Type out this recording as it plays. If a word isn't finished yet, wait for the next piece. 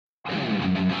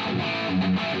Good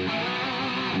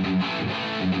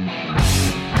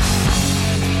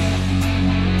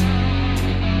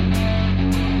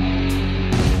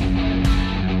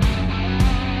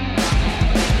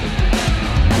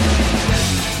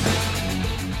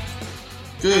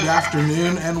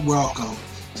afternoon and welcome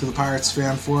to the Pirates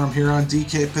Fan Forum here on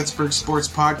DK Pittsburgh Sports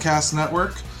Podcast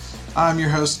Network. I'm your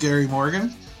host, Gary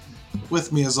Morgan.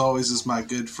 With me, as always, is my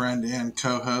good friend and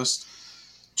co-host,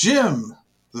 Jim,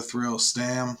 the Thrill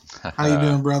Stam. How you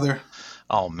doing, brother?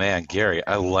 Oh, man, Gary,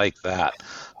 I like that.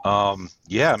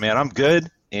 Yeah, man, I'm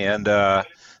good. And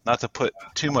not to put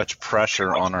too much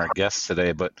pressure on our guests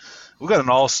today, but we've got an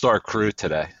all-star crew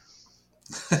today.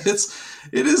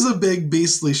 It is a big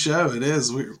beastly show. It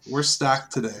is. We're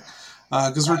stacked today.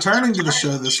 Because returning to the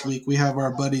show this week, we have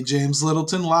our buddy James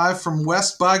Littleton live from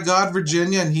West by God,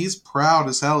 Virginia, and he's proud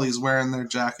as hell he's wearing their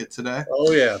jacket today.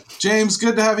 Oh, yeah. James,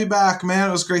 good to have you back, man.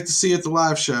 It was great to see you at the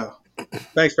live show.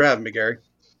 Thanks for having me, Gary.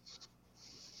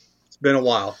 It's been a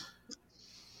while.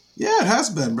 Yeah, it has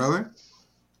been, brother.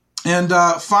 And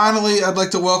finally, I'd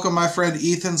like to welcome my friend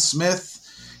Ethan Smith.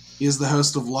 He is the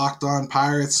host of Locked On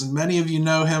Pirates, and many of you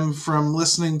know him from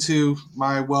listening to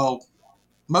my,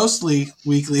 mostly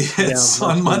weekly hits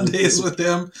on Mondays with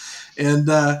him. And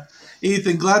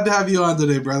Ethan, glad to have you on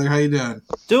today, brother. How you doing?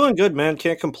 Doing good, man.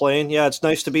 Can't complain. Yeah, it's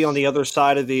nice to be on the other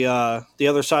side of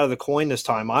the coin this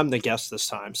time. I'm the guest this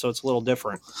time, so it's a little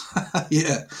different.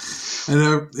 Yeah,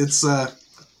 and it's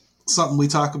something we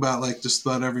talk about like just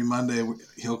about every Monday.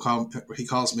 He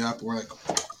calls me up, and we're like,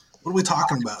 what are we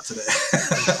talking about today?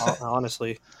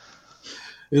 Honestly,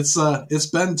 it's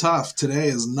been tough. Today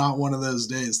is not one of those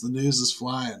days. The news is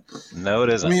flying. No, it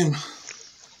isn't. I mean,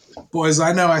 boys,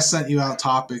 I know I sent you out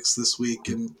topics this week,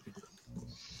 and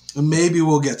maybe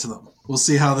we'll get to them. We'll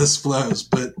see how this flows,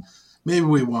 but maybe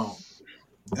we won't.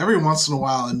 Every once in a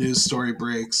while, a news story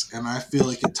breaks, and I feel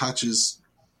like it touches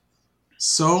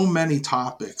so many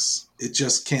topics, it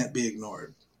just can't be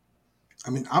ignored. I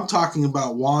mean, I'm talking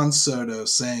about Juan Soto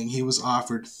saying he was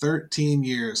offered 13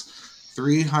 years,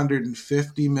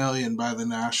 $350 million by the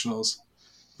Nationals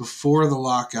before the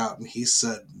lockout, and he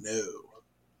said no.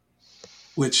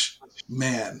 Which,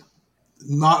 man,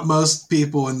 not most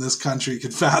people in this country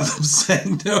could fathom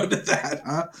saying no to that,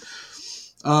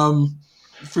 huh?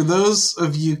 For those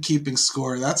of you keeping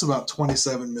score, that's about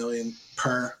 $27 million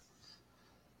per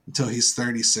until he's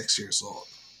 36 years old.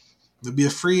 He'll be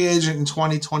a free agent in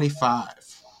 2025.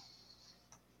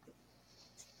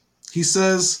 He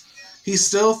says he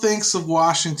still thinks of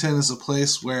Washington as a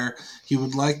place where he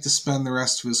would like to spend the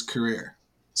rest of his career.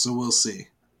 So we'll see.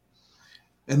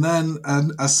 And then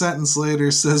a sentence later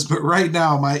says, but right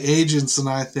now my agents and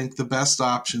I think the best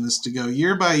option is to go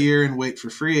year by year and wait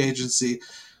for free agency.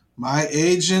 My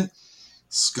agent,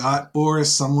 Scott Boras,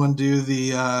 someone do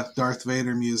the Darth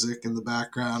Vader music in the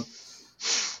background,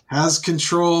 has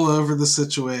control over the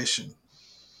situation.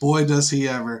 Boy, does he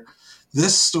ever.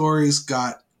 This story's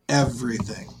got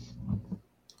everything.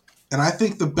 And I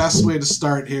think the best way to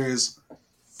start here is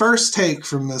first take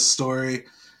from this story,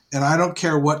 and I don't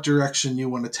care what direction you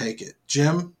want to take it.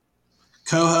 Jim,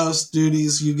 co-host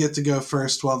duties, you get to go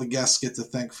first while the guests get to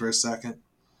think for a second.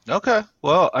 Okay.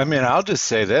 Well, I mean, I'll just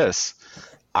say this.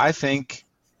 I think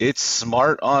it's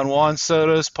smart on Juan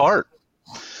Soto's part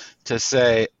to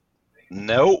say,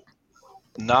 nope,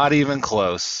 not even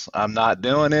close. I'm not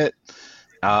doing it.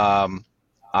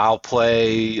 I'll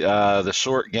play the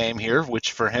short game here,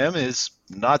 which for him is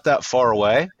not that far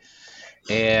away.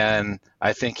 And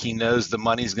I think he knows the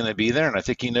money's going to be there, and I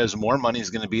think he knows more money's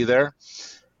going to be there.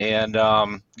 And,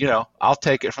 I'll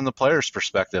take it from the player's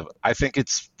perspective. I think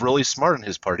it's really smart on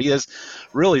his part. He has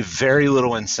really very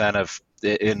little incentive,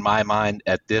 in my mind,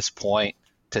 at this point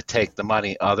to take the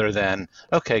money other than,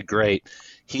 okay, great.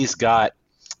 He's got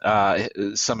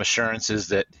some assurances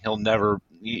that he'll never,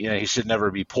 he should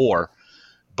never be poor.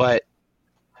 But,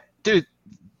 dude,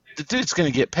 the dude's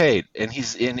going to get paid, and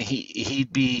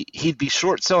he'd be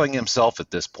short selling himself at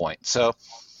this point. So,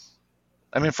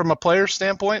 I mean, from a player's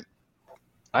standpoint,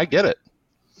 I get it.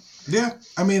 Yeah,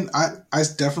 I mean, I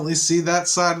definitely see that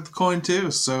side of the coin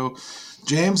too. So,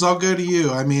 James, I'll go to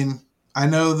you. I mean, I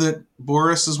know that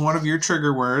Boras is one of your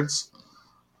trigger words,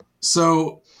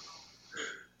 so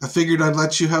I figured I'd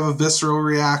let you have a visceral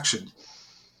reaction.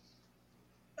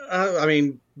 I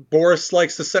mean, Boras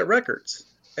likes to set records,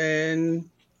 and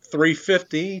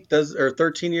 350 does, or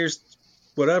 13 years,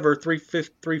 whatever,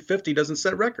 350 doesn't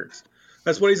set records.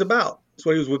 That's what he's about. That's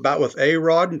what he was about with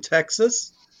A-Rod in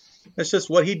Texas. That's just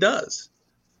what he does.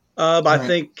 Right. I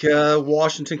think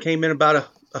Washington came in about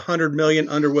 $100 million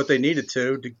under what they needed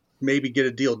to maybe get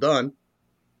a deal done.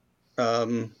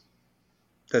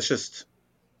 That's just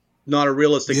not a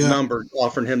realistic Yeah. number,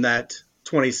 offering him that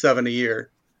 27 a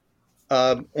year.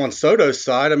 On Soto's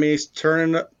side, I mean, he's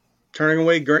turning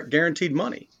away guaranteed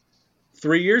money.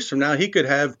 3 years from now, he could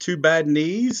have 2 bad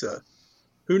knees.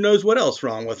 Who knows what else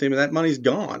wrong with him, and that money's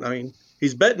gone. I mean,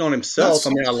 he's betting on himself.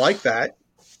 I like that.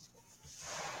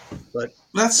 But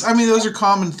those are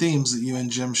common themes that you and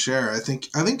Jim share. I think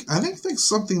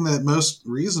something that most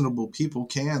reasonable people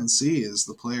can see is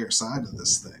the player side of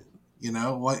this thing. You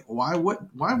know, like why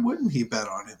wouldn't he bet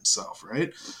on himself,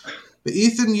 right? But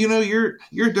Ethan, you know, you're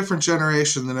a different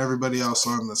generation than everybody else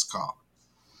on this call.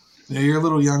 You know, you're a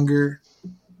little younger.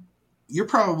 You're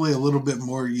probably a little bit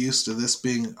more used to this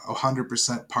being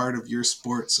 100% part of your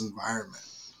sports environment.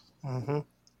 Mm-hmm.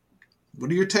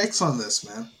 What are your takes on this,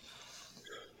 man?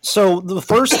 So the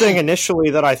first thing initially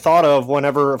that I thought of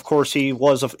whenever, of course,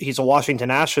 he's a Washington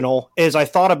National, is I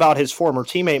thought about his former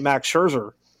teammate, Max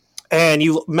Scherzer. And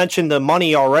you mentioned the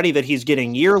money already that he's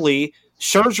getting yearly.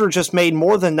 Scherzer just made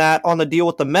more than that on the deal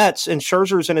with the Mets, and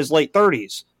Scherzer's in his late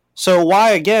 30s. So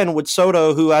why, again, would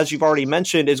Soto, who, as you've already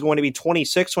mentioned, is going to be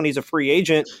 26 when he's a free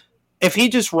agent, if he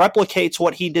just replicates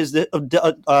what he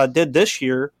did this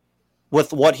year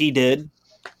with what he did,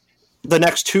 the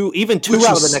next two out of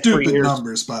the next 3 years. Stupid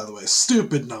numbers, by the way.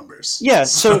 Stupid numbers. Yeah,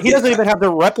 so he doesn't even have to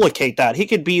replicate that. He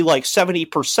could be like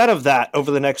 70% of that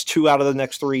over the next 2 out of the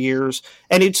next 3 years,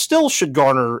 and it still should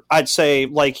garner, I'd say,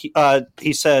 like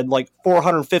he said, like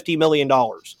 $450 million.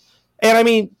 And, I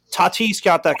mean, Tatis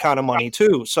got that kind of money,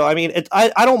 too. So, I mean,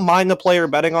 I don't mind the player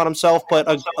betting on himself, but,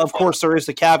 of course, there is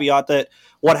the caveat that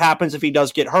what happens if he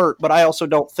does get hurt. But I also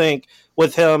don't think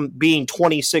with him being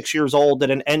 26 years old that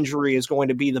an injury is going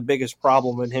to be the biggest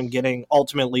problem in him getting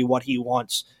ultimately what he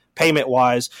wants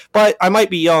payment-wise. But I might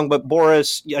be young, but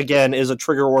Boras, again, is a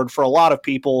trigger word for a lot of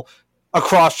people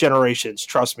across generations.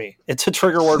 Trust me. It's a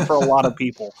trigger word for a lot of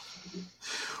people.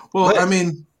 Well, I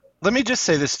mean, let me just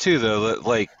say this too, though.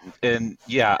 Like, and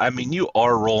yeah, I mean, you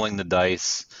are rolling the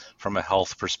dice from a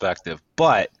health perspective,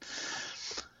 but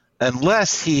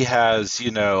unless he has,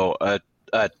 you know, a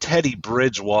Teddy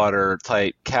Bridgewater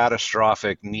type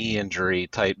catastrophic knee injury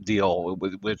type deal,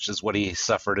 which is what he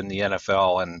suffered in the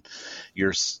NFL, and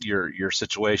your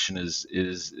situation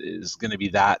is going to be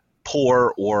that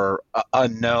poor or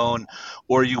unknown,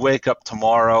 or you wake up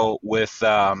tomorrow with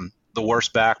the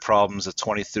worst back problems a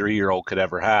 23-year-old could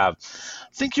ever have.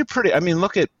 I think you're pretty. I mean,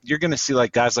 you're going to see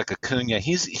like guys like Acuna.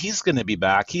 He's going to be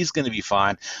back. He's going to be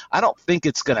fine. I don't think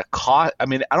it's going to cost. I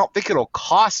mean, I don't think it'll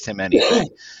cost him anything.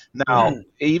 Now,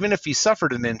 even if he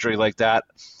suffered an injury like that,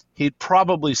 he'd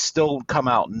probably still come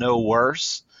out no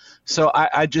worse. So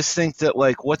I just think that,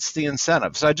 like, what's the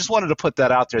incentive? So I just wanted to put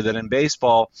that out there, that in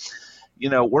baseball, you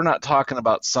know, we're not talking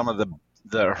about some of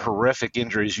the horrific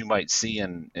injuries you might see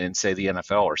in say the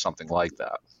NFL or something like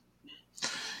that.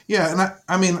 Yeah, and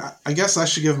I mean, I guess I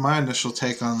should give my initial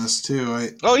take on this too.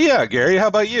 Oh yeah, Gary, how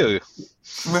about you?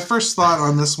 My first thought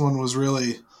on this one was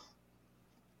really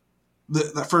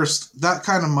that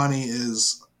kind of money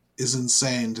is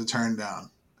insane to turn down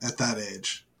at that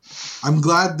age. I'm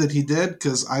glad that he did,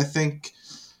 because I think,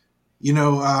 you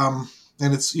know,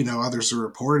 and it's, you know, others are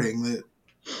reporting that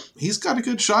he's got a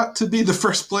good shot to be the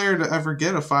first player to ever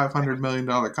get a $500 million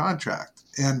contract.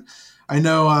 And I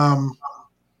know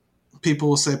people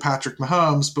will say Patrick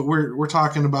Mahomes, but we're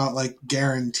talking about like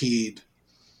guaranteed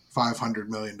 $500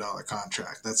 million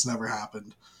contract. That's never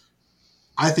happened.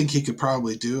 I think he could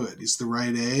probably do it. He's the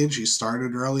right age. He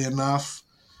started early enough.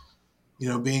 You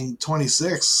know, being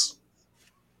 26,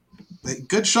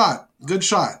 good shot.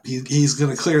 He's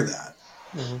going to clear that.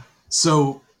 Mm-hmm.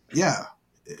 So, yeah.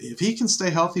 If he can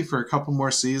stay healthy for a couple more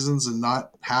seasons and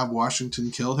not have Washington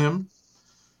kill him,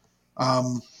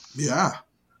 yeah,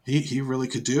 he really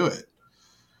could do it.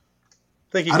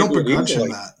 I don't begrudge him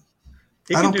that.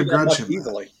 I don't begrudge him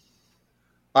that.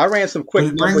 I ran some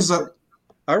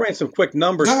quick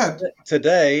numbers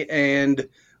today, and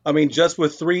I mean, just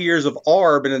with 3 years of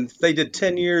ARB, and if they did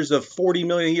 10 years of $40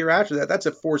 million a year after that, that's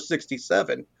at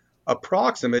 467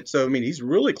 approximate. So I mean, he's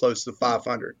really close to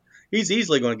 500. He's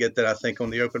easily going to get that, I think,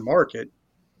 on the open market.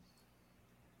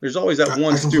 There's always that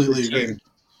one stupid team.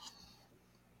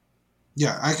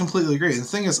 Yeah, I completely agree. The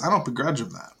thing is, I don't begrudge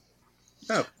him that.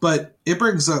 No. But it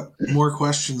brings up more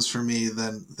questions for me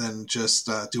than just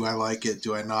do I like it,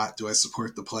 do I not, do I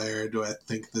support the player, do I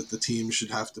think that the team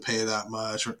should have to pay that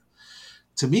much?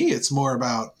 To me, it's more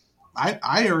about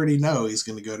I already know he's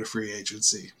going to go to free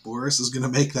agency. Boras is going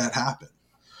to make that happen.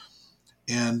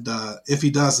 And if he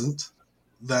doesn't,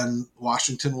 then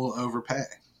Washington will overpay.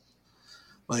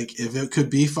 Like, if it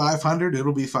could be 500,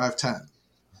 it'll be 510.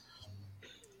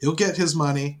 He'll get his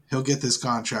money. He'll get this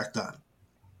contract done.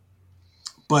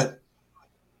 But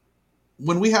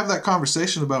when we have that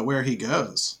conversation about where he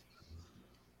goes,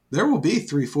 there will be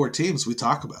 3-4 teams we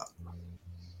talk about.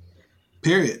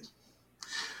 Period.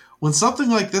 When something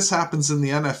like this happens in the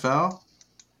NFL,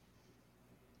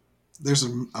 there's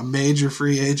a major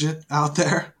free agent out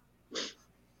there.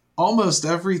 Almost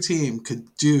every team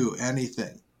could do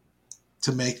anything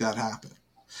to make that happen.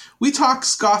 We talk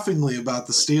scoffingly about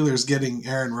the Steelers getting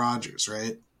Aaron Rodgers,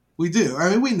 right? We do. I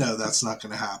mean, we know that's not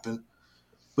going to happen,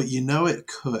 but you know it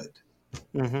could.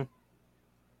 Mm-hmm.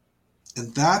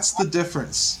 And that's the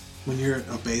difference when you're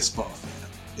a baseball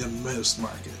fan in most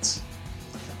markets.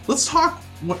 Let's talk,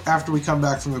 after we come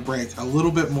back from the break, a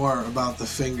little bit more about the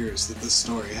fingers that this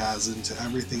story has into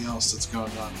everything else that's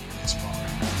going on in baseball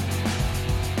right now.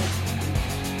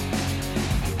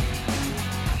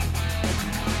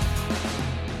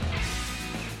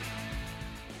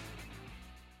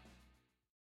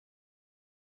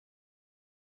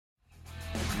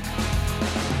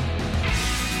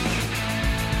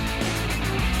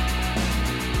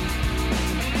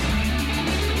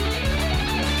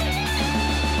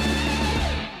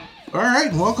 All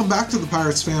right, and welcome back to the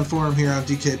Pirates Fan Forum here on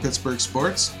DK Pittsburgh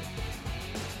Sports.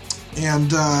 And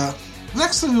the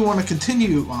next thing we want to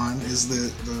continue on is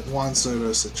the Juan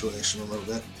Soto situation a little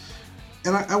bit.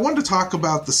 And I wanted to talk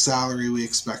about the salary we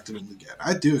expected him to get.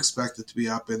 I do expect it to be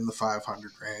up in the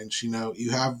 500 range. You know,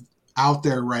 you have out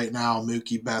there right now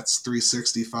Mookie Betts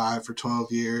 $365 for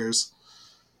 12 years.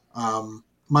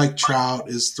 Mike Trout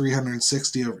is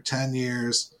 $360 over 10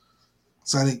 years.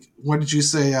 So I think, what did you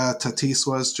say Tatis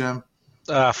was, Jim?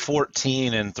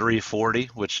 14 and $340,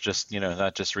 which just,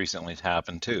 that just recently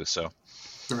happened too. So,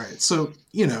 right. So,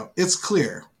 it's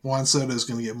clear Juan Soto is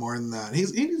going to get more than that. He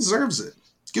deserves it.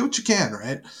 Get what you can,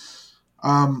 right?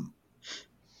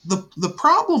 The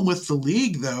problem with the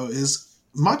league, though, is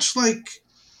much like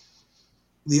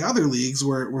the other leagues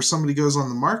where somebody goes on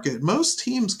the market, most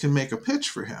teams can make a pitch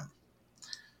for him.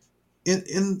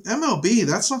 In MLB,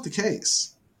 that's not the case.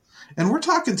 And we're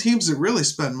talking teams that really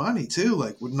spend money, too,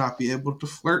 like would not be able to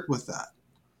flirt with that.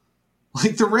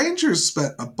 Like the Rangers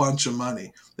spent a bunch of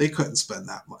money. They couldn't spend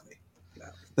that money. No.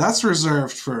 That's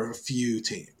reserved for a few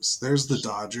teams. There's the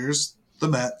Dodgers, the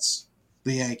Mets,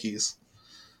 the Yankees,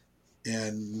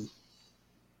 and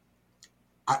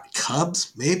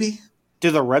Cubs, maybe.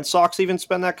 Do the Red Sox even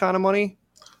spend that kind of money?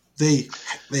 They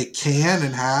can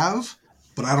and have,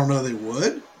 but I don't know they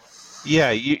would.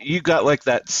 Yeah, you got like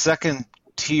that second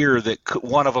tier that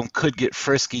one of them could get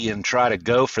frisky and try to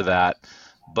go for that.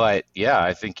 But yeah,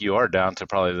 I think you are down to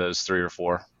probably those 3 or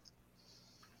 4.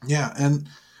 Yeah, and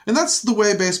that's the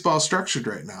way baseball is structured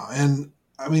right now. And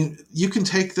I mean, you can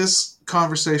take this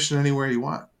conversation anywhere you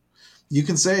want. You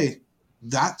can say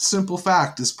that simple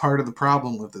fact is part of the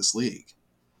problem with this league.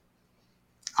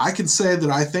 I can say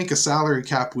that I think a salary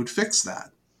cap would fix that.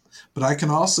 But I can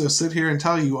also sit here and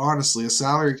tell you honestly, a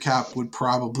salary cap would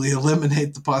probably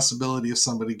eliminate the possibility of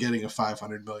somebody getting a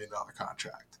 $500 million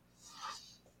contract.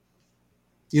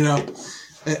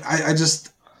 I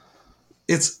just,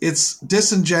 it's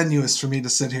disingenuous for me to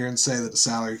sit here and say that a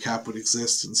salary cap would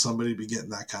exist and somebody be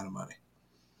getting that kind of money.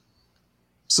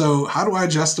 So how do I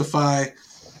justify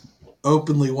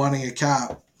openly wanting a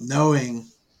cap knowing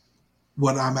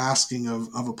what I'm asking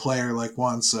of a player like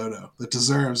Juan Soto that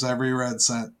deserves every red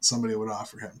cent somebody would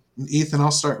offer him? And Ethan,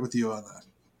 I'll start with you on that.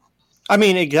 I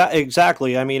mean,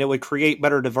 exactly. I mean, it would create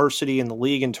better diversity in the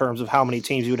league in terms of how many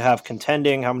teams you would have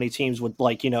contending, how many teams would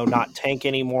not tank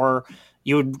anymore.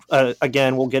 You would,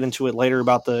 again, we'll get into it later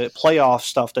about the playoff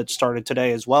stuff that started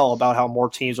today as well, about how more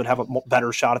teams would have a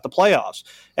better shot at the playoffs.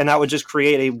 And that would just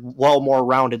create a more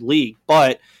rounded league.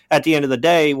 But at the end of the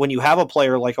day, when you have a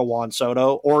player like a Juan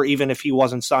Soto, or even if he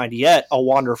wasn't signed yet, a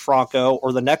Wander Franco,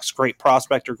 or the next great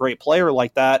prospect or great player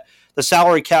like that, the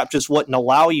salary cap just wouldn't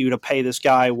allow you to pay this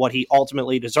guy what he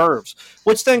ultimately deserves,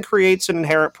 which then creates an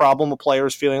inherent problem of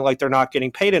players feeling like they're not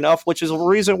getting paid enough, which is the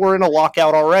reason we're in a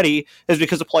lockout already, is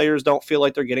because the players don't feel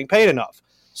like they're getting paid enough.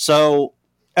 So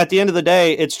at the end of the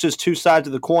day, it's just two sides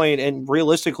of the coin, and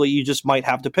realistically, you just might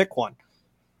have to pick one.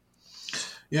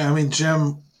 Yeah, I mean,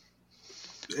 Jim,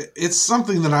 it's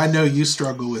something that I know you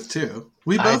struggle with too.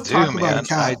 We both talk about a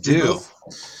cap. I do.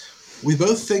 We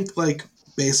both think like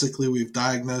basically we've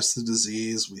diagnosed the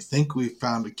disease. We think we've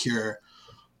found a cure,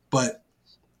 but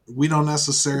we don't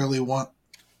necessarily want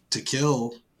to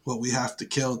kill what we have to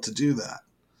kill to do that.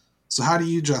 So how do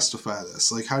you justify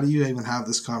this? Like, how do you even have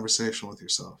this conversation with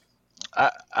yourself?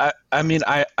 I mean,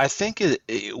 I think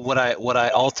what I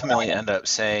ultimately end up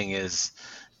saying is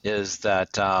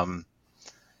that,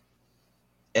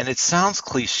 and it sounds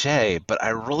cliche, but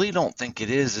I really don't think it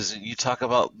is you talk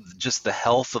about just the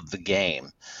health of the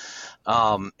game.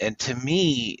 And to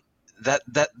me,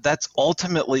 that's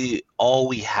ultimately all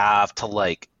we have to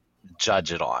like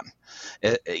judge it on.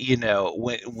 You know,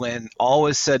 when all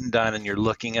is said and done, and you're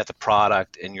looking at the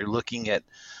product, and you're looking at,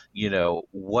 you know,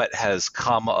 what has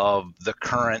come of the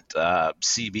current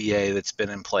CBA that's been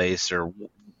in place, or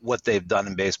what they've done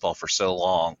in baseball for so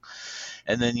long,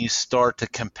 and then you start to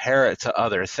compare it to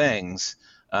other things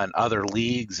and other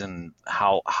leagues and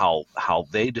how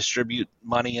they distribute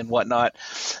money and whatnot.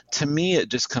 To me, it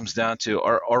just comes down to,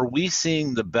 are we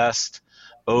seeing the best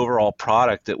overall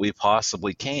product that we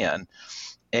possibly can?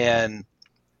 And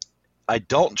I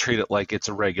don't treat it like it's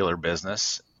a regular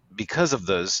business because of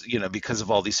those, you know, because of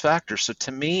all these factors. So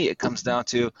to me, it comes down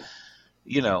to,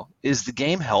 you know, is the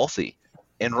game healthy?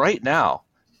 And right now,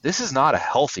 this is not a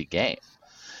healthy game.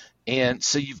 And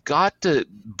so you've got to,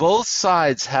 both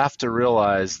sides have to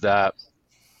realize that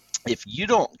if you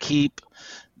don't keep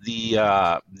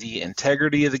the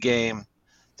integrity of the game,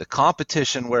 the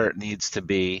competition where it needs to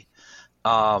be,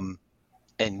 and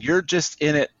you're just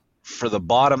in it for the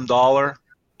bottom dollar,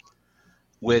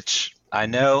 which I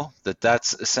know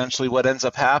that's essentially what ends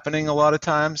up happening a lot of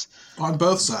times. On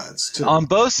both sides, too. On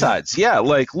both sides, yeah.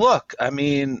 Like, look, I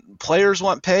mean, players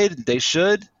want paid, they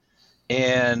should,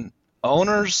 and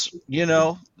owners, you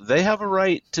know, they have a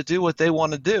right to do what they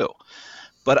want to do.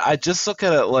 But I just look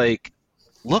at it like,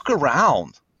 look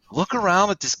around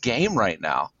at this game right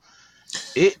now.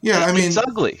 It's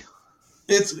ugly.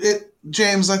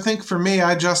 James, I think for me,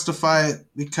 I justify it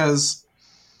because,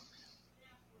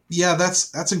 yeah,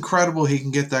 that's incredible he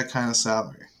can get that kind of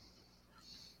salary.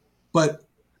 But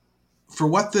for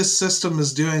what this system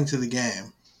is doing to the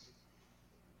game,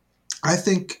 I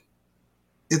think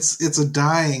it's a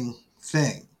dying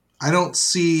thing. I don't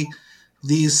see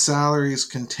these salaries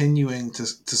continuing to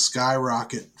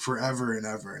skyrocket forever and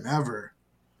ever and ever.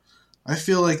 I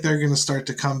feel like they're going to start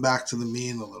to come back to the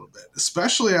mean a little bit,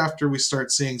 especially after we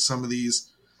start seeing some of these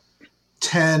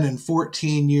 10 and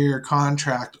 14-year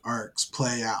contract arcs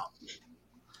play out.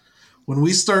 When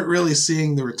we start really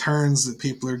seeing the returns that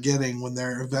people are getting when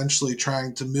they're eventually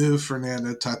trying to move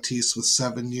Fernando Tatis with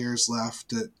 7 years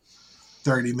left at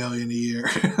 $30 million a year.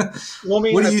 Well, I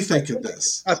mean, what do you think of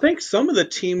this? I think some of the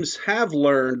teams have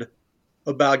learned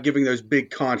about giving those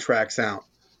big contracts out.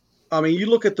 I mean, you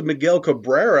look at the Miguel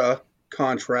Cabrera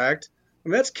contract. I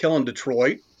mean, that's killing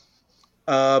Detroit.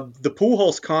 The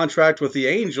Pujols contract with the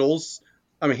Angels,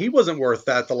 I mean, he wasn't worth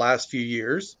that the last few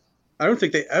years. I don't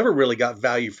think they ever really got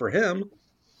value for him.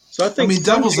 So I think. I mean,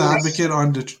 devil's advocate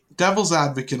on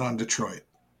Detroit.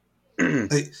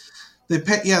 They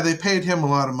paid him a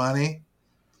lot of money,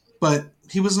 but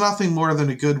he was nothing more than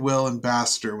a goodwill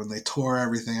ambassador when they tore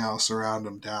everything else around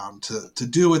him down to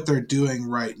do what they're doing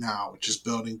right now, which is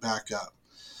building back up.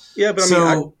 Yeah, but so,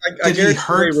 I mean, I did he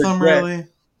hurt them really?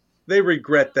 They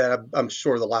regret that, I'm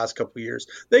sure, the last couple of years.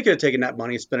 They could have taken that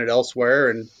money and spent it elsewhere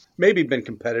and maybe been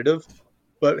competitive.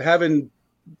 But having,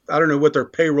 I don't know what their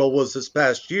payroll was this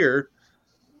past year,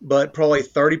 but probably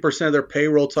 30% of their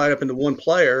payroll tied up into one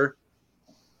player,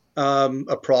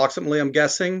 approximately, I'm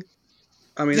guessing.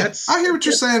 I mean, I hear what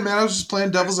you're saying, man. I was just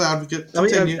playing devil's advocate.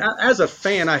 Continue. I mean, as a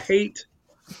fan, I hate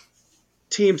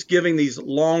teams giving these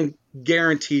long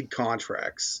guaranteed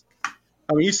contracts.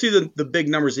 I mean, you see the big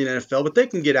numbers in the NFL, but they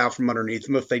can get out from underneath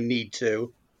them if they need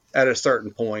to at a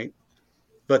certain point.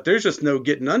 But there's just no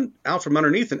getting out from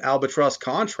underneath an albatross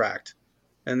contract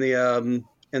in the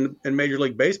in Major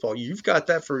League Baseball. You've got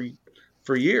that for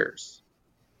years.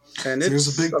 And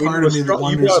there's a big part of me that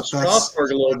wonders if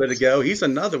Strasburg a little bit ago. He's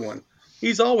another one.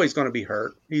 He's always going to be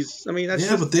hurt.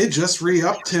 But they just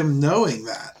re-upped him knowing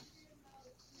that.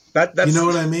 That's, you know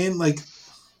what I mean? Like,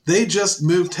 they just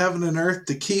moved heaven and earth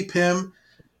to keep him.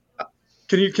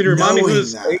 Can you remind me who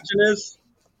his agent is?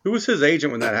 Who was his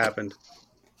agent when that happened?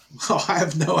 Oh, I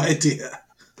have no idea.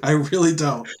 I really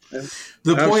don't.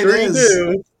 The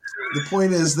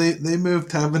point is they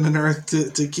moved heaven and earth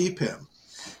to keep him.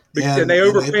 And they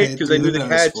overpaid because they knew they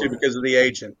had to because of the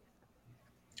agent.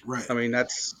 Right. I mean,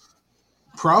 that's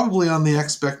probably on the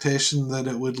expectation that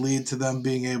it would lead to them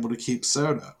being able to keep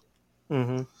Soto.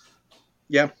 Mm-hmm.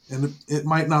 Yeah. And it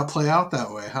might not play out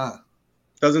that way, huh?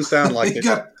 Doesn't sound like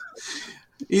it.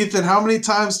 Ethan, how many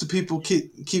times do people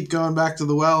keep going back to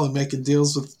the well and making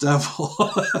deals with the devil?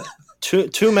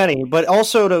 Too many. But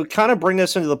also to kind of bring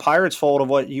this into the Pirates fold of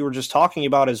what you were just talking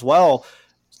about as well,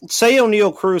 say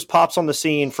O'Neal Cruz pops on the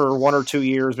scene for 1 or 2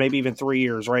 years, maybe even 3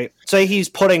 years, right? Say he's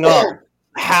putting up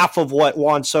half of what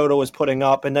Juan Soto is putting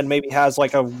up and then maybe has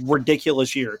like a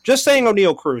ridiculous year. Just saying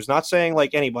O'Neal Cruz, not saying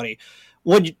like anybody.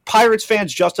 Would Pirates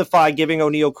fans justify giving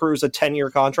O'Neal Cruz a 10-year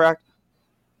contract?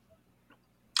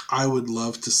 I would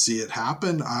love to see it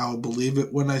happen. I'll believe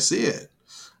it when I see it.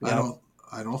 Yeah.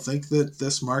 I don't think that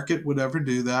this market would ever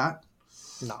do that.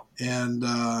 No. And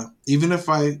even if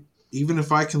I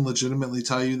can legitimately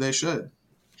tell you they should,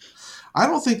 I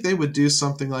don't think they would do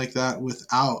something like that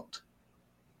without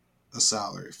a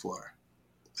salary floor.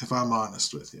 If I'm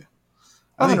honest with you,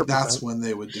 I think 100%. that's when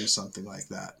they would do something like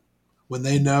that. When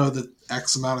they know that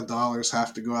X amount of dollars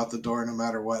have to go out the door no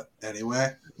matter what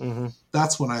anyway. Mm-hmm.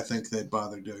 That's when I think they'd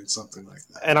bother doing something like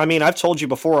that. And I mean, I've told you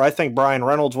before, I think Brian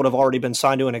Reynolds would have already been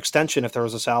signed to an extension if there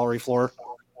was a salary floor.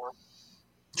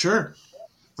 Sure.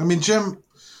 I mean, Jim,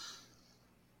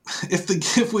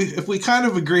 if we kind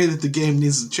of agree that the game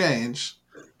needs to change,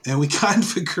 and we kind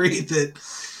of agree that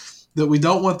we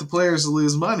don't want the players to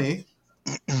lose money,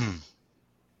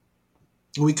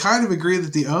 we kind of agree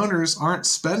that the owners aren't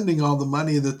spending all the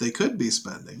money that they could be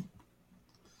spending.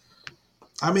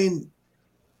 I mean,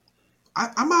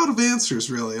 I'm out of answers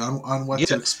really on what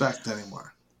to expect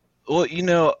anymore. Well,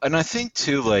 and I think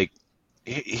too, like,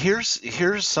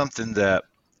 here's something that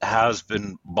has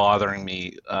been bothering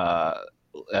me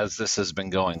as this has been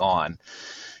going on,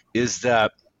 is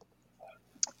that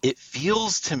it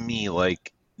feels to me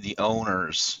like the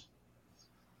owners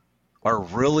are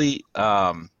really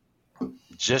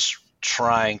just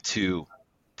trying to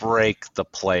break the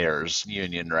players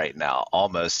union right now,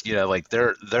 almost. Like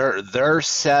they're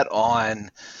set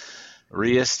on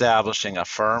reestablishing a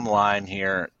firm line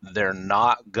here. They're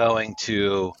not going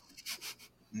to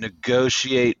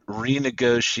renegotiate.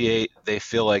 They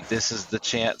feel like this is the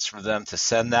chance for them to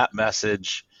send that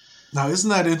message. Now, isn't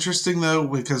that interesting though?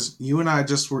 Because you and I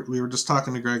we were just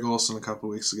talking to Greg Olson a couple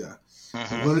weeks ago.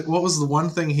 Mm-hmm. What was the one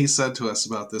thing he said to us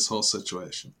about this whole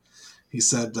situation? He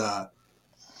said that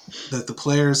the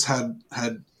players had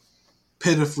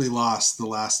pitifully lost the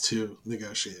last two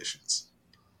negotiations.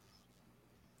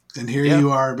 And here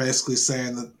you are basically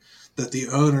saying that the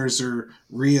owners are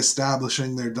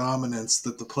reestablishing their dominance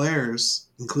that the players,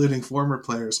 including former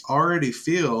players, already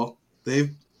feel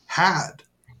they've had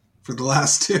for the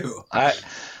last two.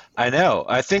 I know.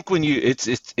 I think when it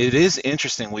is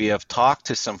interesting. We have talked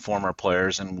to some former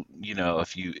players, and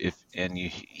if you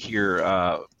hear,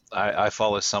 I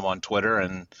follow some on Twitter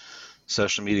and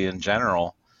social media in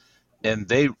general, and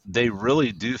they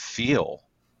really do feel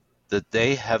that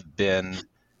they have been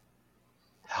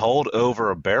held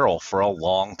over a barrel for a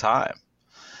long time,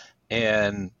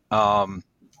 and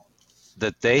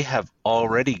that they have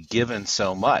already given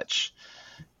so much.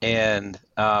 And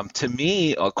to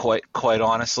me, quite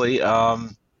honestly, I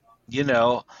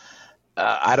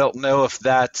don't know if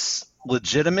that's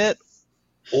legitimate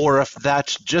or if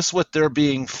that's just what they're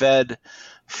being fed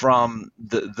from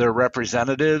their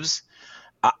representatives.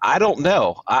 I don't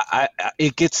know.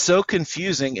 It gets so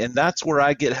confusing, and that's where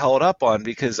I get held up on,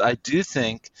 because I do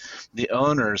think the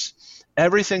owners,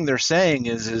 everything they're saying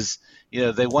is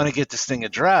they want to get this thing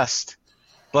addressed,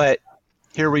 but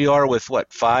here we are with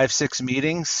 5-6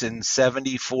 meetings in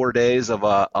 74 days of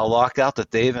a lockout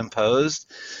that they've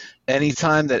imposed.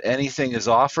 Anytime that anything is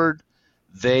offered,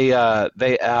 they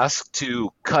ask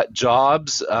to cut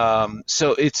jobs.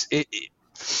 So it's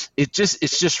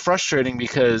just frustrating,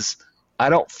 because I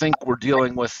don't think we're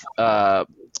dealing with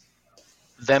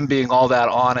them being all that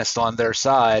honest on their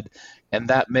side, and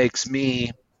that makes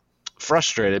me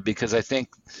frustrated, because I think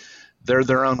they're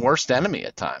their own worst enemy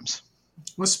at times.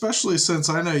 Especially since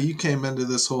I know you came into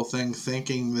this whole thing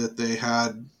thinking that they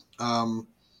had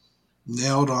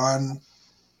nailed on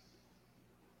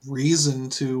reason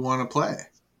to want to play.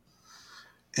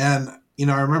 And,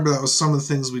 I remember that was some of the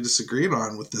things we disagreed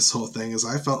on with this whole thing, is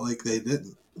I felt like they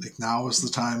didn't. Like, now was the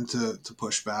time to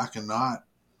push back and not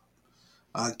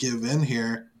give in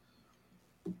here.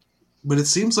 But it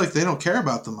seems like they don't care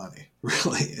about the money,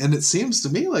 really. And it seems to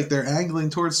me like they're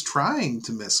angling towards trying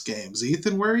to miss games.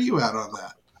 Ethan, where are you at on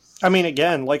that? I mean,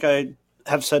 again, like I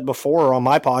have said before on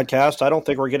my podcast, I don't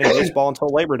think we're getting baseball until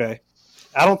Labor Day.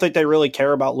 I don't think they really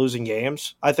care about losing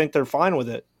games. I think they're fine with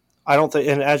it. I don't think,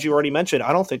 and as you already mentioned,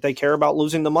 I don't think they care about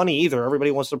losing the money either.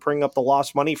 Everybody wants to bring up the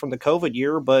lost money from the COVID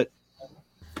year, but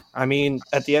I mean,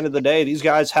 at the end of the day, these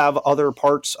guys have other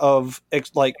parts of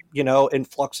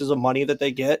influxes of money that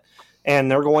they get, and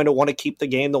they're going to want to keep the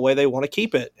game the way they want to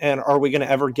keep it. And are we going to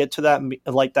ever get to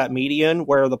that median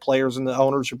where the players and the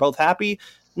owners are both happy?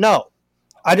 No.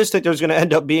 I just think there's going to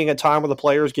end up being a time where the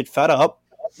players get fed up.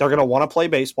 They're going to want to play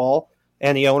baseball,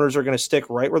 and the owners are going to stick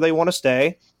right where they want to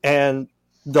stay, and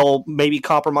they'll maybe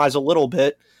compromise a little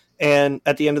bit. And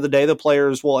at the end of the day, the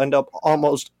players will end up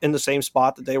almost in the same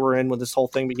spot that they were in when this whole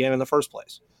thing began in the first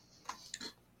place.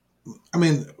 I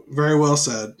mean, very well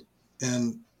said.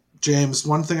 And James,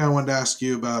 one thing I wanted to ask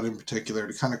you about in particular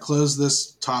to kind of close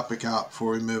this topic out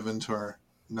before we move into our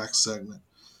next segment.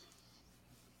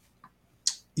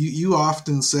 you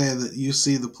often say that you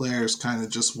see the players kind of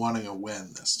just wanting a win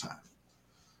this time.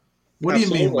 What do you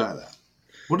mean Absolutely. by that?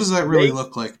 What does that really They-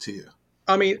 look like to you?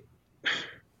 I mean,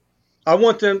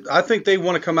 I think they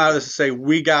want to come out of this and say,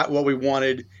 we got what we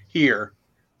wanted here.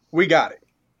 We got it.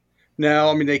 Now,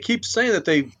 I mean, they keep saying that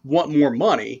they want more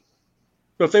money,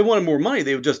 but if they wanted more money,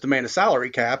 they would just demand a salary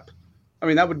cap. I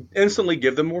mean, that would instantly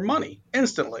give them more money.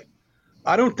 Instantly.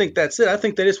 I don't think that's it. I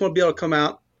think they just want to be able to come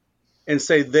out and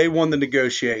say they won the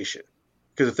negotiation.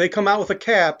 Because if they come out with a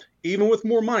cap, even with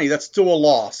more money, that's still a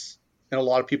loss in a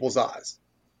lot of people's eyes.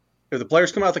 If the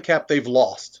players come out with a cap, they've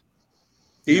lost.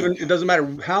 Even it doesn't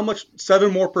matter how much,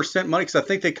 7% more money, because I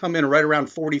think they come in right around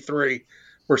 43%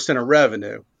 of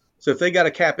revenue. So if they got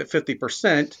a cap at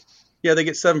 50%, yeah, they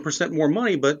get 7% more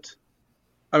money, but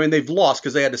I mean they've lost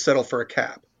because they had to settle for a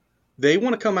cap. They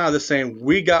want to come out of this saying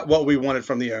we got what we wanted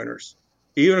from the owners,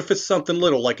 even if it's something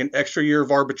little like an extra year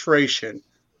of arbitration,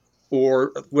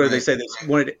 or what do they say? They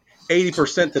wanted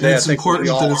 80% And today. it's I think important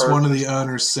we all that it's heard. one of the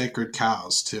owner's sacred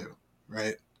cows too,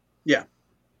 right? Yeah.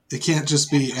 It can't just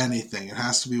be anything. It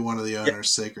has to be one of the owner's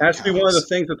sacred It has cows. to be one of the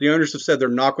things that the owners have said they're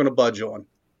not going to budge on.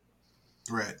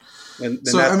 Right. And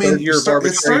So that I mean, third year of it's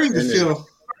starting to arbitration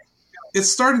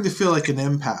feel like an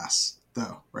impasse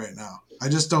though right now. I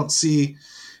just don't see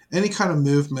any kind of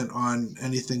movement on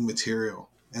anything material,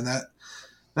 and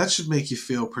that should make you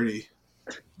feel pretty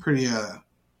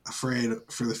afraid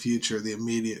for the future, the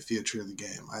immediate future of the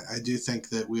game. I do think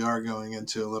that we are going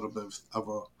into a little bit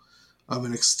of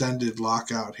an extended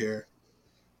lockout here,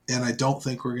 and I don't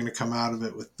think we're going to come out of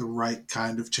it with the right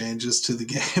kind of changes to the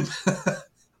game.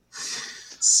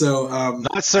 So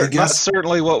Not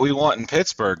certainly what we want in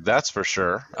Pittsburgh, that's for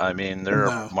sure. I mean, they're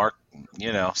No.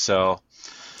 so.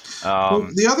 Well,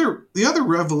 the other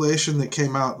revelation that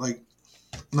came out like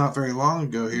not very long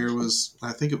ago here was,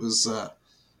 I think it was I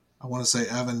want to say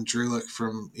Evan Drulick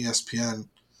from ESPN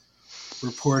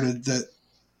reported that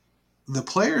the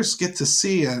players get to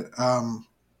see an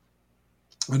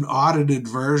audited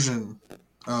version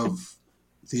of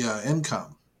the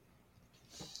income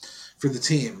for the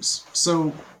teams.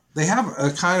 So they have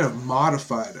a kind of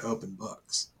modified open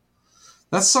books.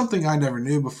 That's something I never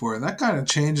knew before, and that kind of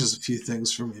changes a few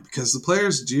things for me because the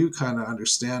players do kind of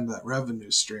understand that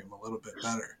revenue stream a little bit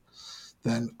better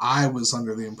than I was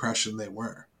under the impression they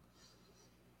were.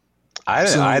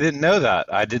 I didn't know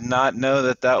that. I did not know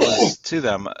that was to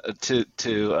them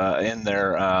in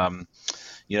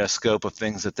their scope of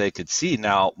things that they could see.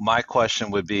 Now, my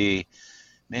question would be,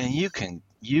 man, you can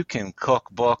cook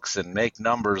books and make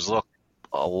numbers look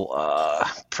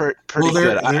pretty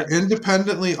good. They're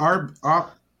independently audited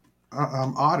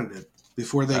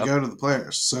before they go to the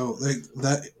players, so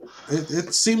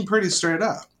it seemed pretty straight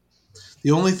up.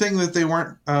 The only thing that they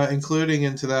weren't including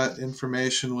into that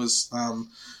information was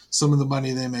some of the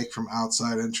money they make from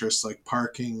outside interests, like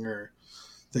parking or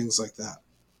things like that.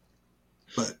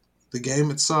 But the game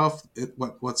itself,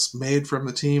 what's made from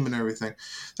the team and everything,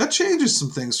 that changes some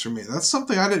things for me. That's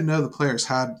something I didn't know the players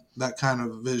had that kind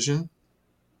of vision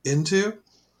into.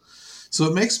 So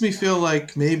it makes me feel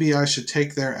like maybe I should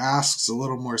take their asks a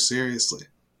little more seriously.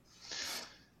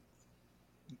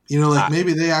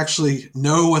 Maybe they actually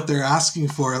know what they're asking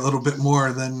for a little bit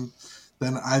more than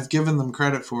I've given them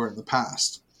credit for in the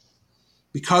past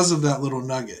because of that little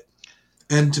nugget.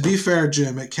 And to be fair,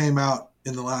 Jim, it came out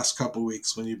in the last couple of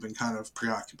weeks when you've been kind of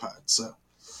preoccupied. So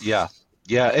yeah,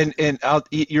 and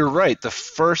you're right. The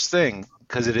first thing,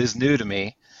 because it is new to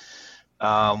me,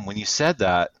 when you said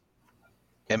that,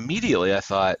 immediately I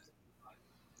thought,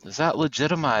 does that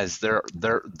legitimize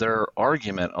their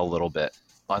argument a little bit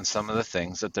on some of the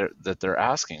things that they're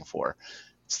asking for?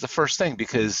 It's the first thing,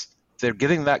 because they're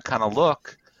getting that kind of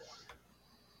look.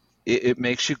 It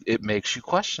makes you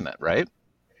question it, right?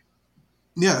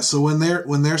 Yeah. So when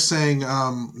they're saying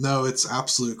no, it's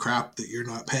absolute crap that you're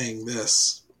not paying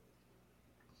this,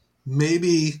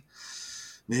 maybe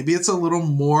it's a little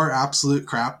more absolute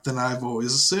crap than I've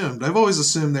always assumed. I've always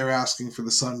assumed they were asking for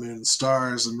the sun, moon, and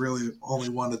stars and really only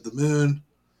wanted the moon.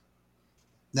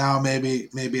 Now maybe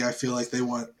I feel like they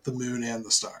want the moon and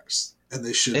the stars, and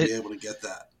they should be able to get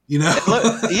that. Yeah,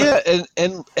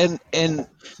 and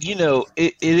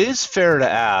it is fair to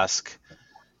ask,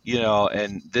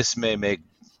 and this may make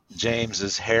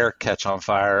James's hair catch on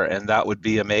fire, and that would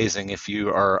be amazing if you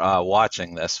are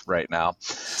watching this right now.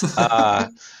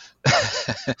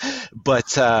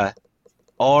 But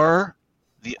are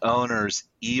the owners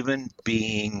even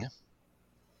being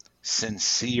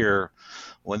sincere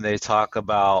when they talk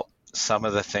about some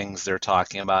of the things they're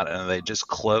talking about, and are they just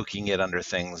cloaking it under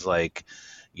things like,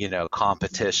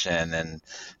 competition and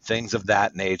things of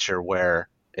that nature, where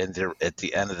and at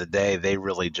the end of the day, they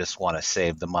really just want to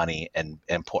save the money and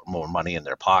put more money in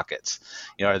their pockets.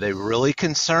 Are they really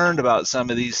concerned about some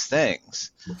of these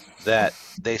things that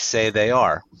they say they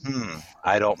are?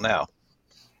 I don't know.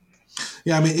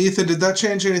 Yeah, I mean, Ethan, did that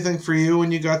change anything for you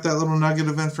when you got that little nugget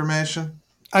of information?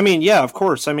 I mean, yeah, of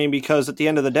course. I mean, because at the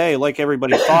end of the day, like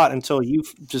everybody thought until you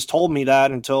just told me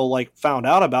that, until like found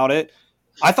out about it,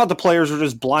 I thought the players were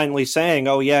just blindly saying,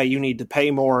 "Oh yeah, you need to pay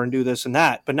more and do this and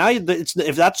that." But now,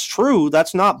 if that's true,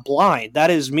 that's not blind. That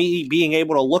is me being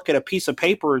able to look at a piece of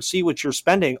paper and see what you're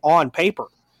spending on paper.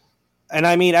 And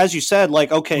I mean, as you said,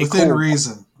 like, okay, within cool.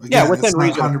 reason. Again, yeah, within it's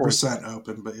not reason, 100%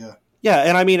 open, but yeah. Yeah,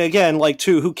 and I mean, again, like,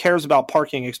 too, who cares about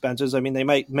parking expenses? I mean, they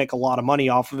might make a lot of money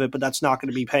off of it, but that's not going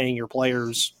to be paying your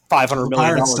players $500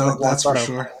 million. Pirates don't, that's for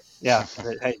sure. Yeah.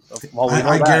 Hey,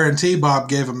 I guarantee Bob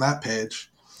gave him that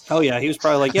page. Oh, yeah, he was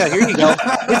probably like, yeah, here you go.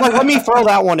 He's like, let me throw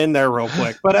that one in there real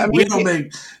quick. But I mean,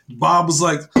 Bob was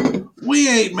like, we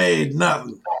ain't made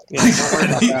nothing.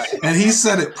 Yeah, and he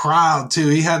said it proud, too.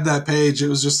 He had that page. It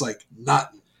was just like,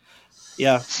 nothing.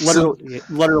 Yeah,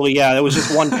 literally, yeah. It was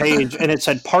just one page, and it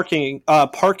said parking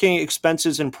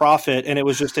expenses and profit, and it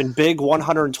was just in big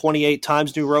 128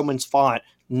 Times New Roman's font.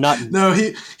 Nothing. No,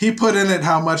 he put in it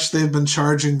how much they've been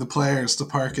charging the players to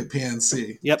park at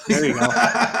PNC. Yep, there you go.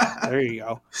 There you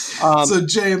go. So,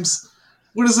 James,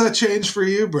 what does that change for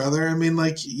you, brother? I mean,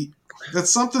 like,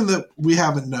 that's something that we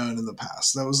haven't known in the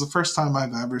past. That was the first time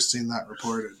I've ever seen that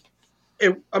reported.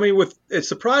 It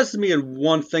surprises me in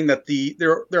one thing that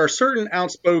there are certain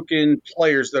outspoken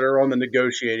players that are on the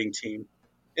negotiating team,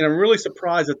 and I'm really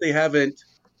surprised that they haven't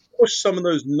pushed some of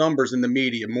those numbers in the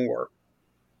media more.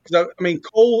 Because I mean,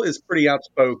 Cole is pretty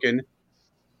outspoken.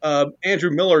 Andrew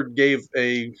Miller gave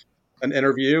an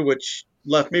interview which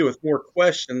left me with more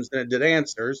questions than it did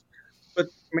answers. But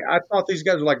I mean, I thought these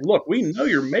guys were like, "Look, we know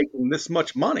you're making this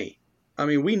much money. I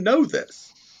mean, we know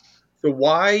this. So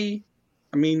why?"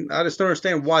 I mean, I just don't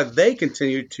understand why they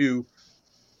continue to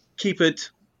keep it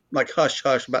like hush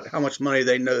hush about how much money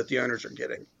they know that the owners are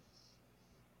getting.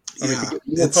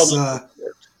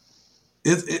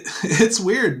 It's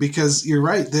weird because you're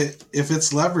right that if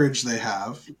it's leverage they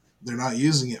have, they're not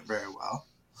using it very well.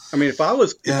 I mean, if I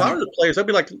was the players, I'd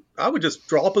be like, I would just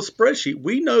draw up a spreadsheet.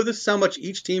 We know this is how much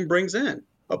each team brings in,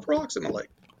 approximately.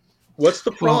 What's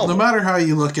the problem? Well, no matter how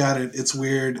you look at it, it's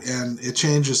weird, and it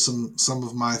changes some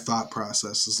of my thought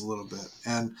processes a little bit.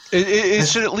 And it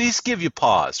should at least give you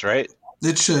pause, right?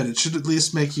 It should. It should at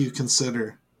least make you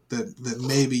consider that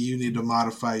maybe you need to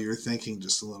modify your thinking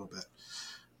just a little bit.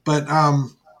 But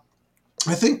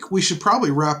I think we should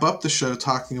probably wrap up the show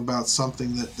talking about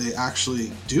something that they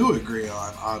actually do agree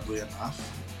on, oddly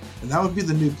enough. And that would be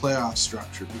the new playoff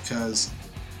structure because,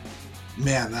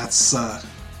 man, that's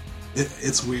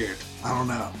it's weird. I don't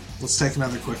know. Let's take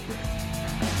another quick break.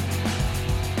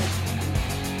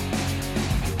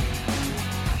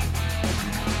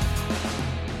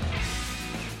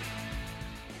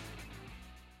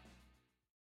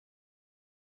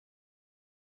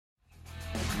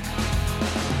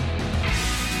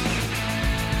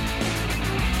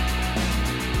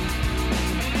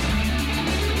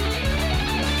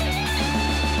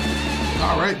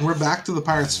 All right, and we're back to the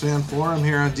Pirates Fan Forum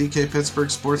here on DK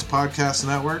Pittsburgh Sports Podcast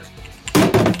Network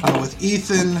with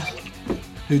Ethan,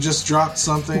 who just dropped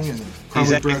something and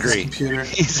probably broke his computer.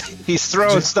 He's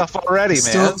throwing stuff already, man.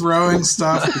 Still throwing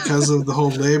stuff because of the whole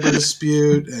labor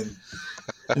dispute, and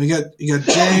you got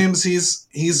James. He's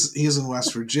in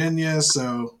West Virginia,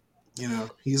 so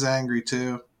he's angry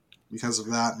too because of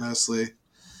that mostly,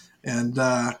 and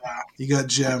you got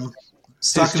Jim.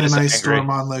 Stuck in an ice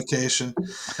storm on location.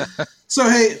 So,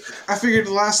 hey, I figured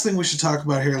the last thing we should talk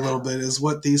about here a little bit is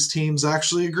what these teams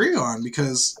actually agree on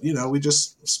because, we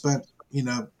just spent,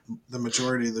 the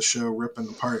majority of the show ripping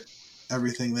apart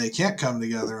everything they can't come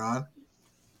together on.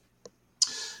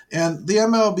 And the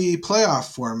MLB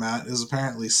playoff format is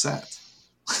apparently set.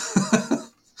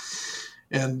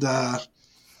 And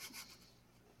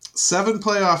 7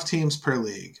 playoff teams per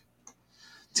league.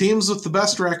 Teams with the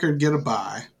best record get a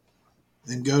bye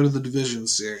and go to the division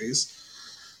series.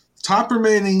 Top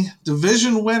remaining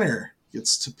division winner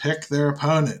gets to pick their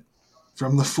opponent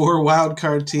from the 4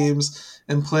 wildcard teams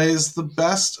and plays the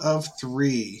best of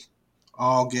 3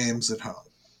 all games at home.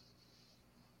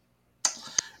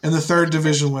 And the third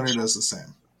division winner does the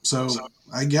same. So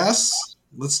I guess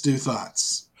let's do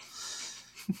thoughts.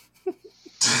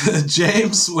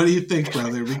 James, what do you think,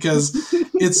 brother? Because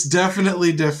it's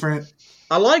definitely different.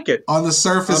 I like it. On the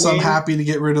surface, I'm happy to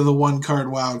get rid of the 1-card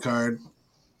wild card.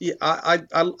 Yeah,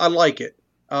 I like it.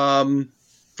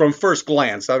 From first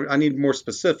glance, I need more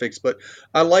specifics, but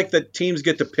I like that teams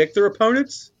get to pick their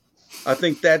opponents. I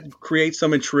think that creates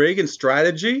some intrigue and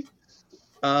strategy.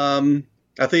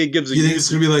 I think it gives. You think it's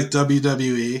gonna be like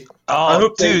WWE?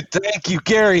 Oh, dude, thank you,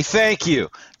 Gary. Thank you.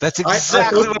 That's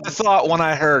exactly what I thought when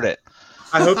I heard it.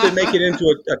 I hope they make it into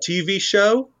a TV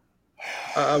show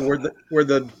where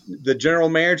the general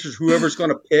managers, whoever's going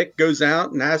to pick, goes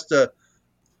out and has to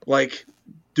like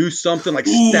do something like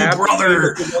stab.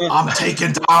 Brother, I'm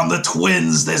taking down the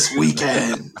Twins this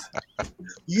weekend.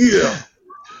 Yeah.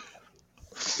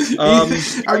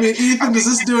 I mean, Ethan, does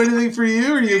this do anything for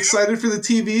you? Are you excited for the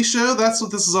TV show? That's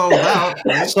what this is all about,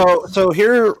 right? So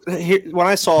here, when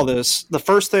I saw this, the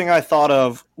first thing I thought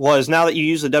of was, now that you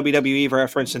use the WWE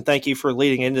reference, and thank you for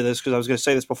leading into this because I was going to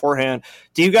say this beforehand.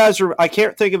 Do you guys? I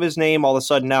can't think of his name all of a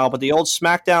sudden now, but the old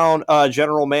SmackDown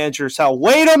general manager,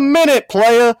 wait a minute,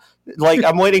 playa. Like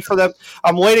I'm waiting for them.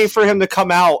 I'm waiting for him to come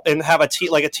out and have a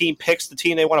team. Like a team picks the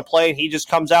team they want to play, and he just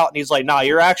comes out and he's like, "Nah,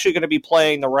 you're actually going to be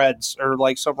playing the Reds or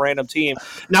like some random team."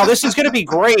 Now this is going to be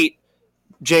great,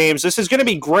 James. This is going to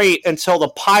be great until the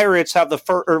Pirates have the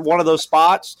first or one of those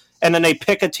spots, and then they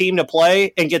pick a team to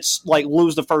play and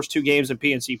lose the first 2 games in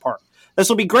PNC Park. This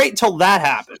will be great until that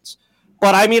happens.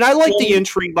 But, I mean, I like the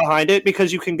intrigue behind it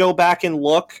because you can go back and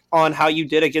look on how you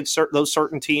did against those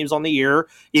certain teams on the year.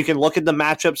 You can look at the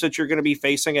matchups that you're going to be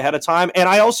facing ahead of time. And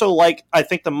I also I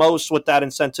think the most with that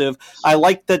incentive, I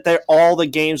like that all the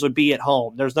games would be at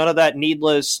home. There's none of that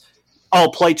needless,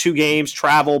 play 2 games,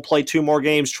 travel, play 2 more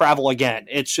games, travel again.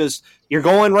 It's just you're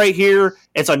going right here.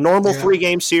 It's a normal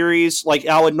 3-game series like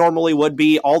how it normally would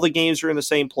be. All the games are in the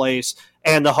same place.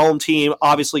 And the home team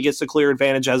obviously gets the clear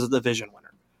advantage as a division winner.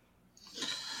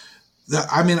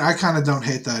 I mean, I kind of don't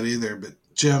hate that either, but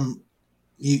Jim,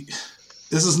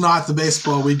 this is not the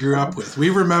baseball we grew up with. We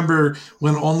remember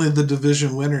when only the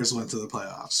division winners went to the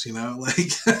playoffs,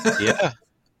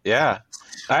 Yeah.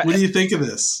 What do you think of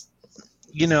this?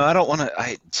 I don't want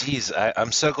to,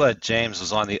 I'm so glad James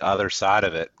was on the other side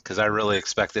of it because I really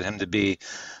expected him to be,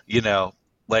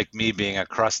 like me being a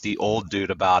crusty old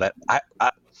dude about it. I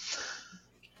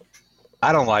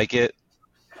don't like it.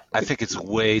 I think it's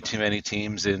way too many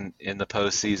teams in the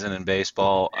postseason in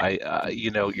baseball.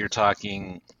 You're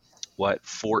talking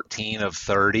 14 of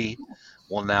 30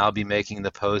 will now be making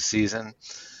the postseason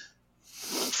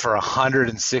for a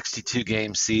 162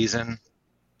 game season.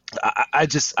 I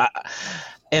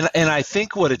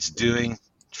think what it's doing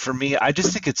for me, I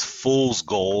just think it's fool's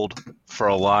gold for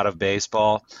a lot of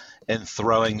baseball and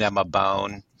throwing them a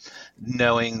bone,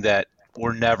 knowing that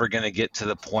we're never going to get to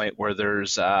the point where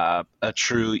there's a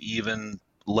true even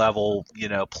level,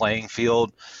 playing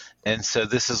field. And so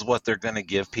this is what they're going to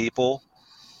give people.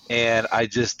 And I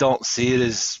just don't see it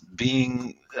as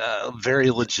being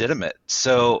very legitimate.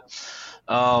 So,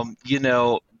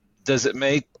 does it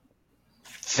make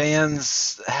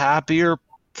fans happier?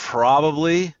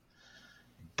 Probably.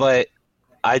 But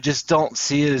I just don't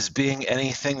see it as being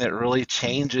anything that really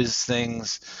changes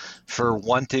things for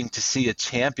wanting to see a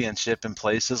championship in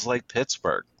places like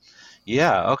Pittsburgh.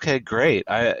 Yeah, okay, great.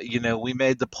 We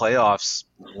made the playoffs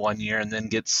one year and then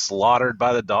get slaughtered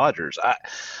by the Dodgers.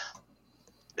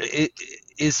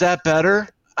 Is that better?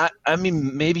 I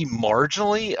mean, maybe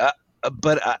marginally,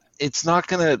 but it's not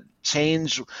going to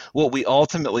change what we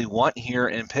ultimately want here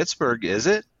in Pittsburgh, is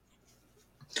it?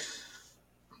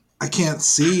 I can't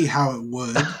see how it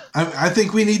would. I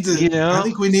think we need to. I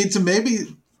think we need to maybe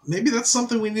that's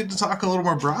something we need to talk a little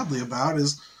more broadly about.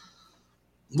 Is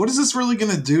what is this really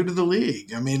going to do to the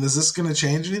league? I mean, is this going to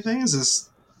change anything? Does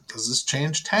this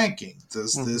change tanking?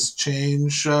 Does this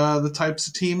change the types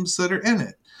of teams that are in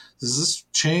it? Does this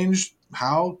change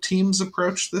how teams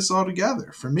approach this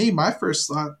altogether? For me, my first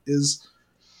thought is,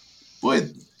 boy,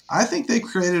 I think they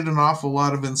created an awful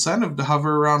lot of incentive to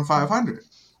hover around 500.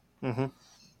 Mm-hmm.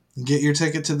 Get your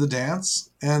ticket to the dance,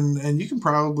 and you can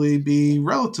probably be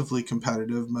relatively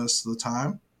competitive most of the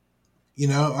time,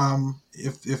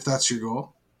 if that's your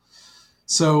goal.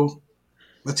 So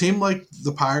a team like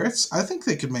the Pirates, I think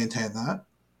they could maintain that,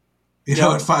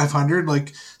 at 500,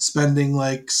 like spending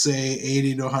say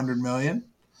 80 to 100 million.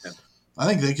 Yeah. I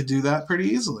think they could do that pretty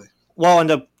easily. Well, and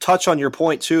to touch on your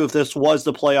point too, if this was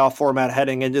the playoff format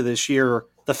heading into this year,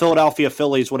 the Philadelphia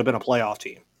Phillies would have been a playoff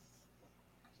team.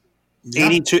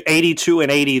 Yeah. 82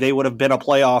 and 80, they would have been a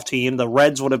playoff team. The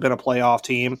Reds would have been a playoff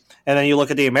team. And then you look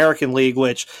at the American League,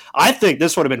 which I think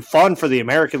this would have been fun for the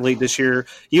American League this year.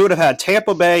 You would have had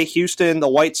Tampa Bay, Houston, the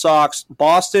White Sox,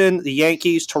 Boston, the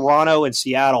Yankees, Toronto, and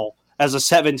Seattle as the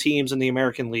 7 teams in the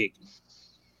American League.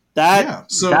 That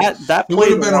it would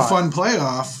have been a fun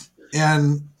playoff,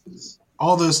 and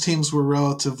all those teams were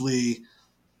relatively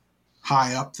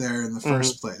high up there in the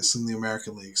first place in the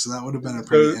American League. So that would have been a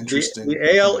pretty interesting.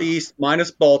 The AL East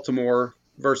minus Baltimore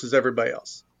versus everybody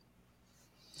else.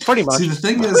 Pretty much. See,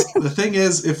 the thing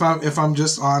is, if I'm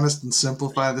just honest and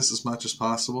simplify this as much as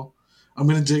possible, I'm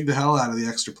going to dig the hell out of the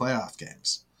extra playoff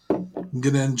games. I'm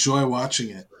going to enjoy watching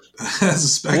it as a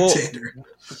spectator. Well,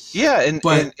 yeah,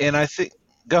 and I think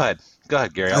go ahead,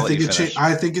 Gary. I'll let you finish.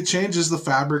 I think it changes the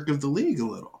fabric of the league a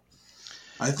little.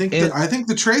 I think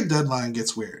the trade deadline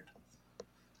gets weird.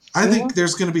 I think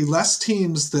there's going to be less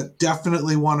teams that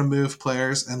definitely want to move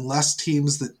players and less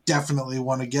teams that definitely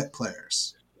want to get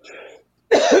players.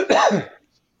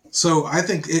 So I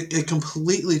think it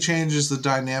completely changes the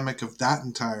dynamic of that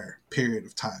entire period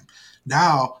of time.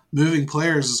 Now, moving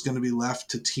players is going to be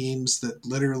left to teams that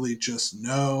literally just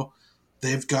know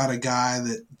they've got a guy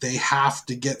that they have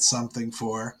to get something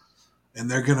for, and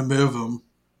they're going to move him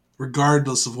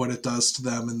regardless of what it does to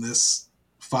them in this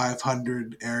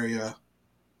 500 area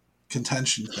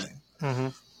contention thing. Mm-hmm.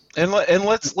 And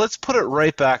let's put it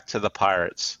right back to the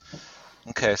Pirates.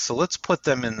 Okay, so let's put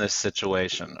them in this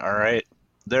situation. All right,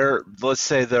 let's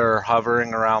say they're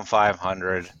hovering around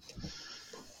 500.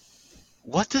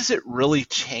 What does it really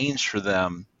change for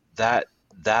them that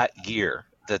year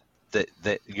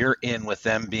that you're in with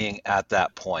them being at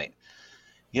that point?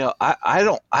 You know, I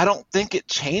don't think it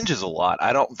changes a lot.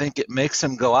 I don't think it makes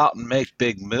them go out and make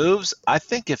big moves. I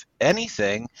think if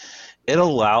anything, it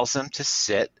allows them to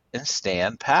sit and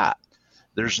stand pat.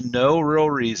 There's no real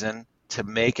reason to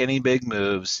make any big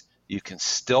moves. You can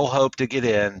still hope to get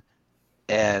in,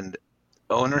 and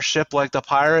ownership like the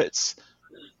Pirates,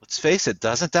 let's face it,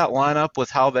 doesn't that line up with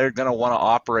how they're going to want to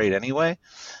operate anyway?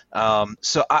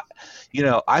 So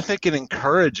I think it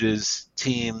encourages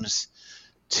teams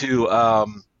to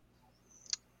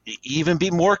even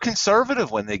be more conservative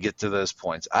when they get to those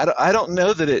points. I don't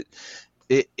know that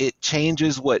it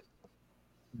changes what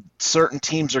certain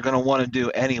teams are going to want to do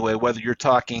anyway, whether you're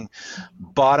talking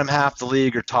bottom half of the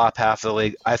league or top half of the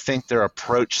league. I think their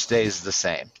approach stays the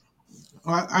same.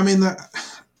 I mean,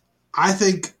 I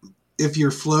think if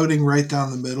you're floating right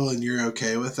down the middle and you're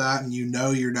okay with that and you know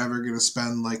you're never going to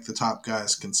spend like the top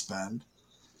guys can spend,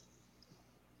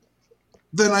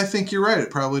 then I think you're right. It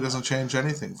probably doesn't change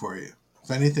anything for you.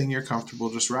 If anything, you're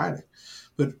comfortable just riding.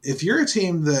 But if you're a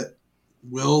team that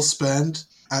will spend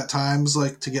at times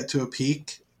like to get to a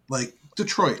peak, like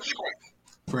Detroit,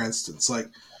 for instance, like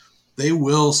they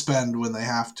will spend when they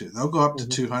have to. They'll go up to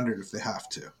 200 if they have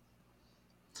to.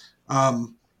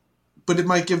 But it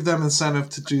might give them incentive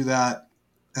to do that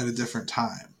at a different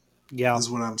time. Yeah, is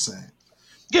what I'm saying.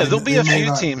 Yeah, there'll be a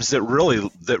few teams that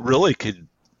really could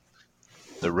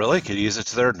use it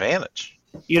to their advantage.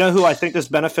 You know who I think this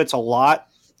benefits a lot?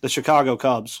 The Chicago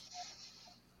Cubs.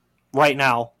 Right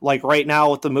now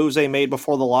with the moves they made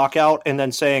before the lockout, and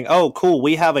then saying, "Oh, cool,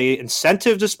 we have a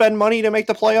incentive to spend money to make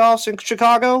the playoffs in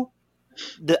Chicago."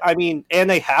 I mean, and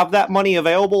they have that money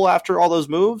available after all those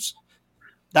moves.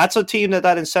 That's a team that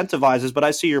incentivizes. But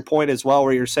I see your point as well,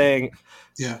 where you're saying,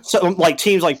 yeah, so like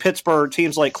teams like Pittsburgh,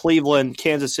 teams like Cleveland,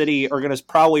 Kansas City are going to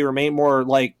probably remain more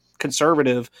like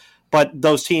conservative, but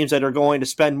those teams that are going to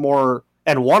spend more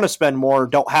and want to spend more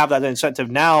don't have that incentive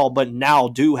now, but now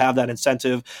do have that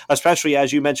incentive, especially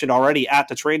as you mentioned already at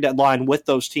the trade deadline with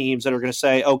those teams that are going to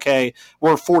say, okay,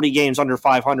 we're 40 games under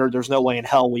 500. There's no way in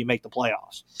hell we make the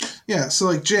playoffs. Yeah. So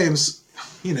like James,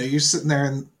 you're sitting there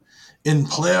in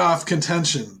playoff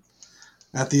contention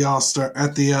at the All-Star,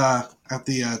 at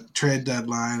the trade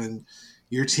deadline, and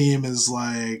your team is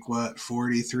like what,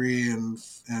 43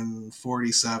 and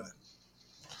 47.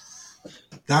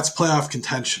 That's playoff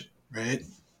contention. Right?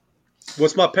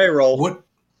 What's my payroll? What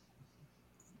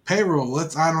payroll?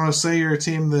 I don't know, say you're a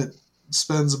team that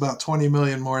spends about $20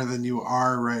 million more than you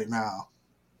are right now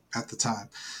at the time.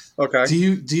 Okay. Do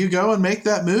you go and make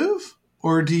that move?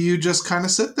 Or do you just kind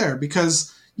of sit there?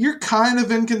 Because you're kind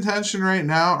of in contention right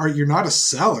now, or you're not a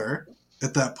seller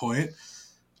at that point.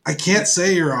 I can't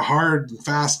say you're a hard and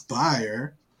fast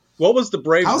buyer. What was the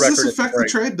Braves record? How does this affect the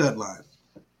trade deadline?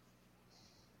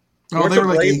 Oh, they were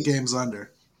like 8 games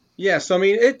under. Yeah, so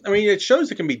it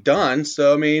shows it can be done.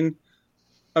 So I mean,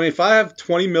 if I have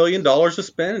 $20 million to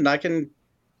spend and I can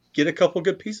get a couple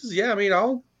good pieces, yeah,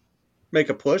 I'll make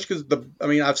a push because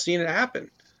I've seen it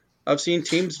happen. I've seen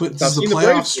teams. But does the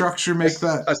playoff structure make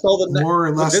that I saw the more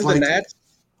or less likely?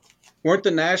 Weren't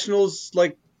the Nationals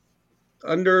like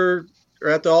under or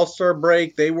at the All-Star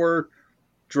break? They were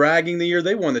dragging the year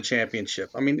they won the championship.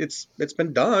 It's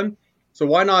been done. So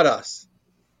why not us?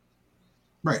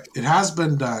 Right. It has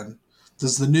been done.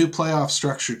 Does the new playoff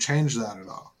structure change that at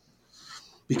all?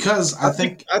 Because I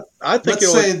think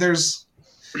let's say there's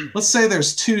let's say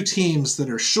there's two teams that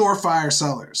are surefire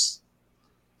sellers,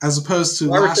 as opposed to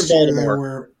Pirates last and year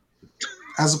Baltimore.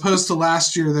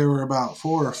 there were about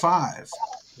 4 or 5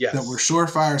 Yes. that were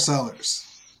surefire sellers,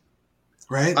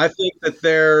 right? I think that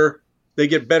they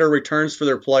get better returns for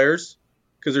their players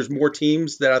because there's more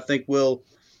teams that I think will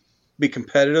be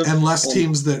competitive. And less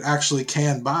teams that actually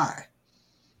can buy,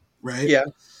 right? Yeah.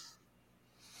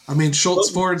 I mean, Schultz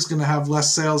Ford's going to have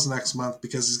less sales next month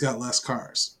because he's got less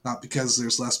cars, not because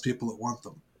there's less people that want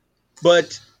them.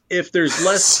 But if there's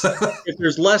less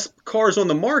cars on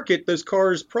the market, those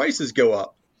cars' prices go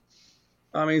up.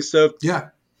 I mean, so Yeah.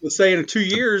 let's say in 2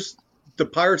 years, the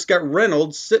Pirates got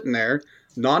Reynolds sitting there,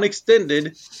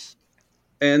 non-extended,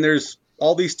 and there's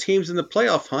all these teams in the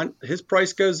playoff hunt. His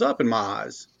price goes up in my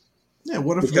eyes. Yeah,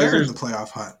 what if Because they're in there's- the playoff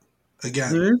hunt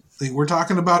again? Mhm. Like, we're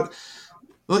talking about.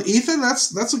 Well, Ethan,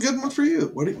 that's a good one for you.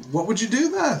 What would you do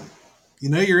then? You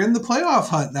know, you're in the playoff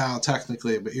hunt now,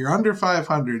 technically, but you're under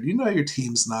 500. You know your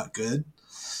team's not good,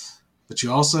 but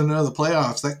you also know the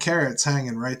playoffs. That carrot's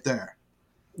hanging right there.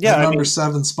 Yeah, That I number mean,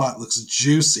 7 spot looks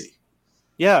juicy.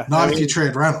 yeah. Not I if mean, you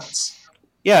trade Reynolds.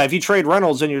 yeah, if you trade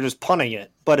Reynolds, then you're just punting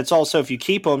it. But it's also if you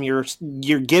keep him, you're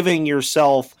giving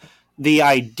yourself the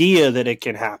idea that it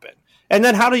can happen. And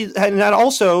then and that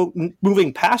also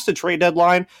moving past the trade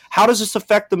deadline, how does this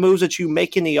affect the moves that you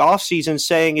make in the offseason,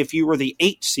 saying if you were the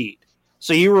 8th seed?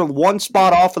 So you were one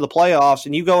spot off of the playoffs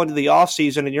and you go into the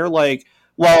offseason and you're like,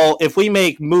 well, if we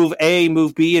make move A,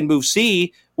 move B, and move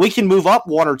C, we can move up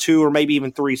 1 or 2 or maybe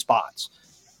even 3 spots.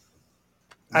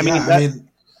 I mean,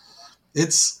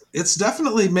 it's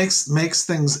definitely makes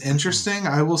things interesting.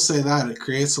 I will say that it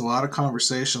creates a lot of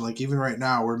conversation. Like even right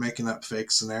now, we're making up fake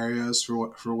scenarios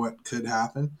for what could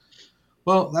happen.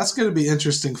 Well, that's going to be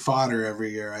interesting fodder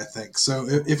every year, I think. So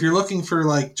if you're looking for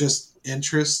like just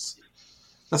interest,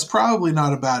 that's probably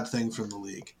not a bad thing from the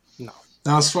league. No.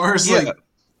 Now, as far as like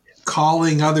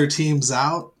calling other teams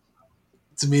out,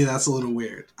 to me that's a little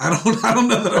weird. I don't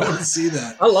know that I want to see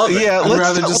that. I love it. Yeah, I'd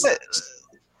rather just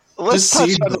let's just touch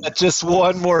seed on them. that just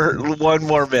one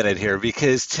more minute here,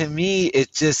 because to me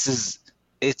it just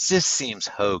seems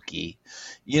hokey.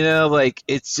 You know, like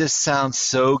it just sounds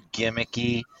so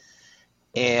gimmicky,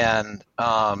 and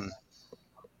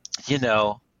you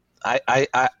know,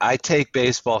 I take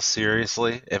baseball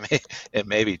seriously. It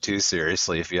may be too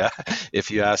seriously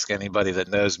if you ask anybody that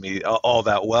knows me all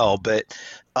that well, but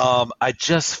I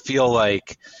just feel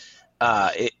like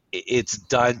it's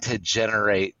done to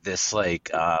generate this like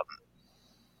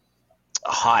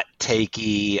hot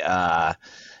takey.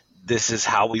 This is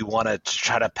how we want to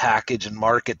try to package and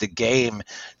market the game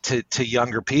to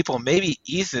younger people. Maybe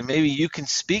Ethan, maybe you can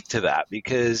speak to that,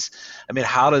 because I mean,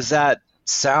 how does that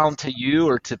sound to you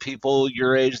or to people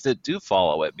your age that do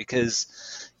follow it?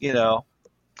 Because, you know,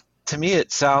 to me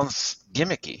it sounds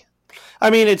gimmicky. I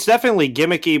mean, it's definitely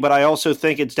gimmicky, but I also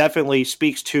think it definitely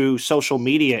speaks to social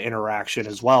media interaction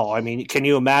as well. I mean, can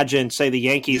you imagine, say, the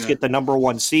Yankees get the number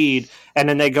 1 seed, and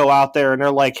then they go out there and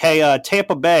they're like, hey,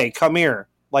 Tampa Bay, come here.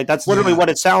 Like, that's literally what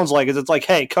it sounds like, is it's like,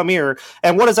 hey, come here.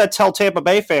 And what does that tell Tampa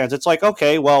Bay fans? It's like,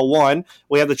 okay, well, 1,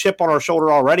 we have the chip on our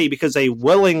shoulder already because they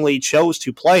willingly chose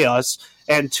to play us.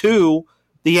 And 2,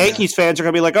 the Yankees fans are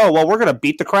going to be like, oh, well, we're going to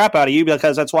beat the crap out of you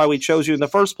because that's why we chose you in the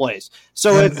first place.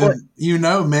 So and you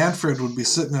know, Manfred would be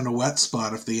sitting in a wet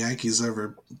spot if the Yankees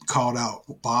ever called out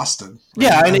Boston.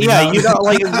 Yeah, and I mean, you know,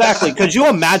 like exactly. Could you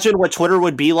imagine what Twitter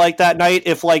would be like that night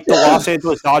if, like, the Los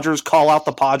Angeles Dodgers call out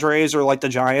the Padres or like the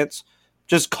Giants?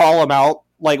 Just call them out,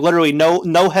 like literally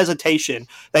no hesitation.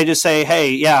 They just say,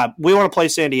 hey, yeah, we want to play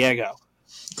San Diego.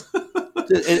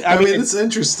 I mean, it's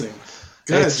interesting.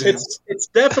 Go ahead, James. It's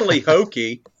definitely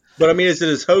hokey, but I mean, is it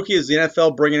as hokey as the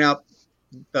NFL bringing out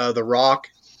The Rock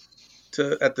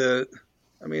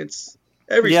I mean, it's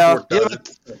every sport does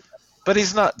it. But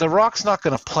he's not. The Rock's not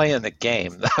going to play in the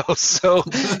game, though. So,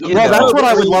 that's what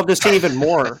I would love to see even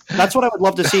more. That's what I would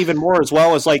love to see even more, as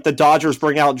well as like the Dodgers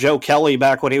bring out Joe Kelly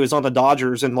back when he was on the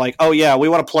Dodgers, and like, oh yeah, we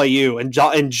want to play you, and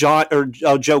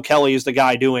Joe Kelly is the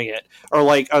guy doing it, or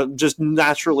like a just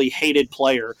naturally hated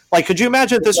player. Like, could you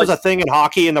imagine if this was a thing in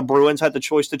hockey and the Bruins had the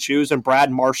choice to choose, and Brad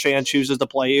Marchand chooses to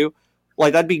play you?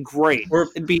 Like, that'd be great.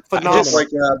 It'd be phenomenal. Just like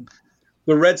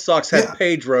the Red Sox had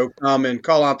Pedro come and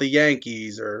call out the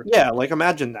Yankees, or like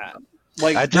imagine that.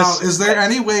 Like, now, is there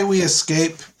any way we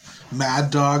escape Mad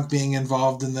Dog being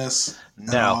involved in this?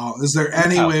 No. Is there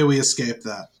any way we escape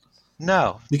that?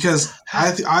 No. Because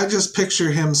I just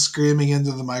picture him screaming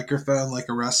into the microphone like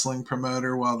a wrestling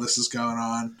promoter while this is going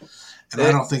on, and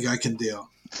I don't think I can deal.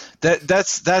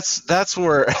 That's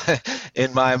where,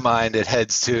 in my mind, it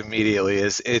heads to immediately.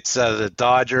 Is it's the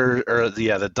Dodgers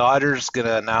going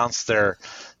to announce their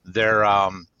their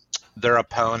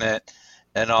opponent,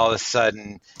 and all of a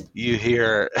sudden you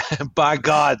hear, by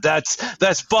God,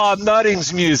 that's Bob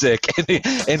Nutting's music,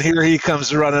 and here he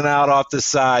comes running out off the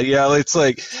side. It's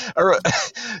like,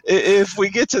 if we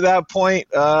get to that point,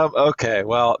 okay,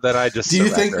 well then I just do you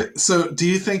surrender. do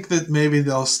you think that maybe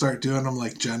they'll start doing them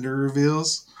like gender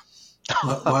reveals?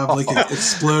 We'll have like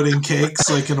exploding cakes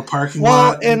like in a parking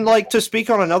lot. Well, and like to speak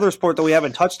on another sport that we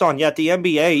haven't touched on yet, the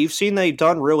NBA, you've seen they've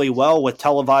done really well with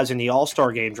televising the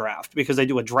All-Star Game draft because they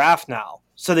do a draft now.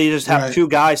 So they just have two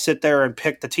guys sit there and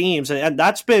pick the teams. And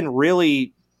that's been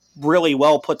really, really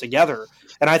well put together.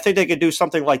 And I think they could do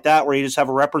something like that where you just have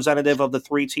a representative of the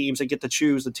three teams and get to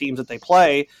choose the teams that they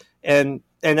play. And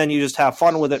then you just have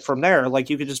fun with it from there.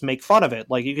 Like you could just make fun of it.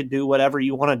 Like you could do whatever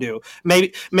you want to do.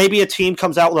 Maybe a team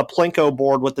comes out with a Plinko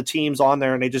board with the teams on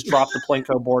there and they just drop the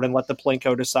Plinko board and let the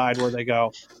Plinko decide where they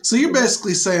go. So you're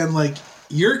basically saying like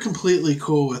you're completely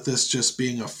cool with this just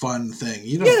being a fun thing.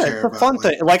 You don't care it's a about fun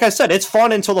thing. Like I said, it's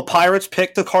fun until the Pirates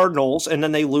pick the Cardinals and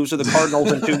then they lose to the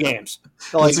Cardinals in 2 games.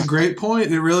 That's a great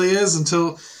point. It really is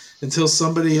until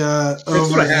somebody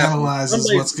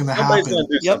overanalyzes what's going to happen. Somebody's going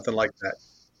to do something like that.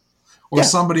 Or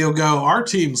somebody will go, our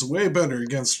team's way better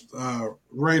against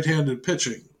right-handed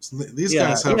pitching. These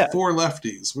guys have 4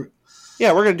 lefties. We're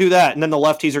going to do that. And then the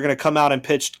lefties are going to come out and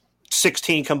pitch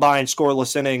 16 combined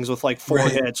scoreless innings with like 4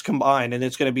 hits combined, and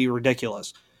it's going to be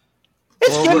ridiculous.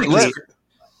 It's gimmicky.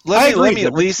 Let me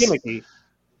at least gimmicky.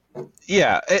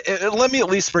 Yeah, let me at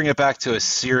least bring it back to a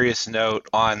serious note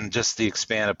on just the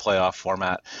expanded playoff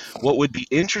format. What would be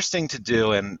interesting to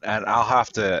do, and I'll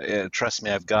have to trust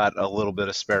me, I've got a little bit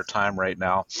of spare time right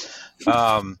now.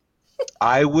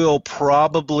 I will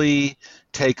probably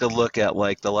take a look at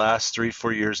like the last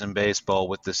 3-4 years in baseball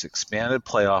with this expanded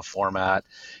playoff format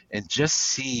and just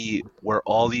see where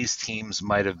all these teams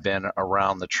might have been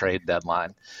around the trade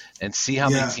deadline and see how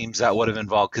many teams that would have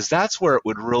involved, because that's where it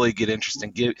would really get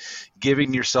interesting,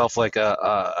 giving yourself like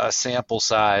a sample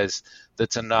size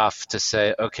that's enough to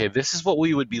say, okay, this is what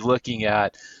we would be looking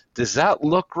at. Does that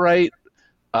look right?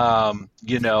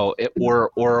 Or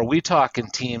are we talking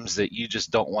teams that you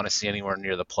just don't want to see anywhere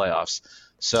near the playoffs?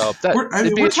 So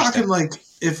we're talking like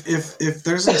if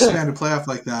there's an expanded playoff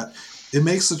like that, it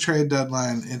makes the trade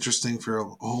deadline interesting for a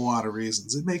whole lot of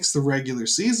reasons. It makes the regular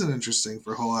season interesting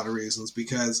for a whole lot of reasons,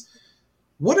 because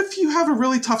what if you have a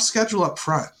really tough schedule up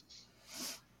front?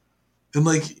 And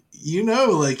like, you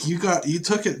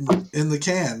took it in the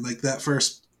can, like that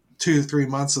first 2-3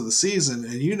 months of the season,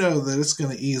 and you know that it's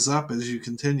going to ease up as you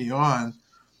continue on.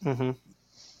 Mm-hmm.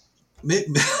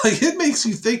 It makes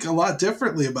you think a lot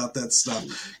differently about that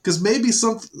stuff, because maybe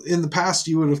in the past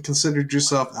you would have considered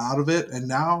yourself out of it, and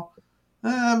now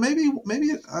maybe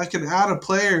I could add a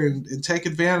player and take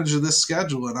advantage of this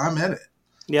schedule, and I'm in it.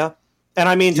 Yeah. And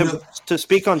I mean, to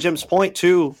speak on Jim's point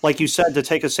too, like you said, to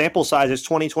take a sample size, it's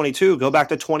 2022. Go back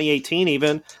to 2018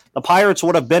 even. The Pirates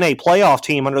would have been a playoff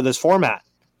team under this format.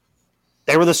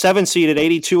 They were the 7 seed at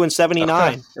 82 and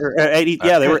 79. Okay.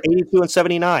 They were 82 and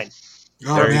 79.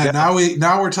 Oh man,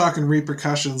 now we're talking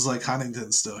repercussions like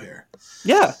Huntington's still here.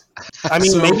 Yeah. I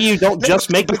mean, maybe you don't just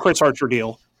make the Chris Archer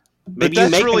deal. Maybe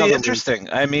that's really interesting.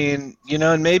 I mean,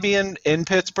 and maybe in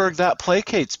Pittsburgh that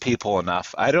placates people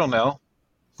enough. I don't know.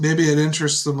 Maybe it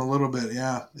interests them a little bit,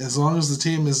 yeah. As long as the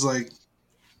team is like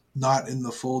not in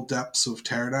the full depths of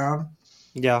teardown,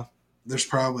 there's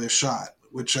probably a shot,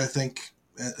 which I think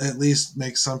at least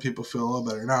makes some people feel a little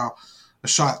better. Now, a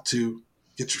shot to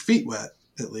get your feet wet,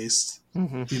 at least.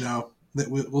 Mm-hmm.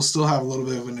 We'll still have a little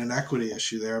bit of an inequity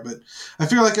issue there, but I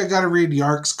feel like I got to read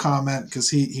Yark's comment because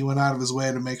he went out of his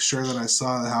way to make sure that I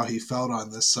saw how he felt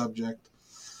on this subject.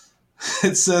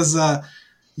 It says,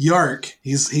 Yark,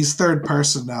 he's third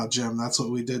person now, Jim. That's what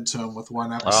we did to him with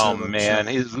one episode. Oh man,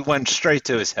 he went straight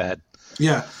to his head.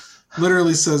 Yeah,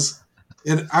 literally says,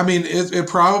 and I mean it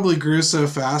probably grew so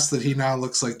fast that he now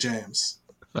looks like James.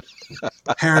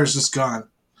 Hair is just gone.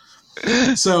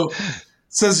 So.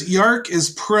 Says Yark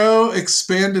is pro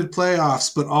expanded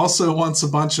playoffs, but also wants a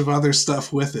bunch of other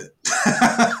stuff with it.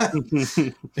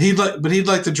 He'd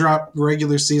like to drop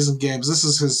regular season games. This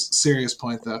is his serious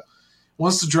point, though.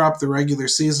 Wants to drop the regular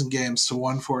season games to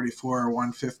 144 or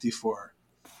 154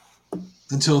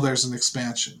 until there's an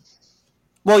expansion.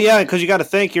 Well, yeah, because you got to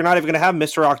think you're not even going to have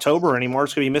Mr. October anymore.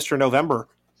 It's going to be Mr. November.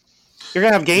 You're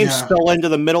going to have games spill into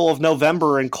the middle of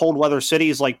November in cold weather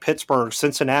cities like Pittsburgh,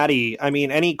 Cincinnati. I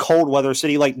mean, any cold weather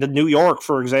city like New York,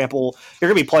 for example, you're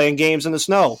going to be playing games in the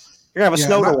snow. You're going to have a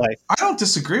snow delay. I don't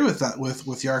disagree with that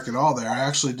with Yark at all there. I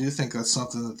actually do think that's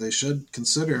something that they should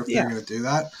consider if they're going to do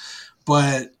that.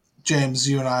 But, James,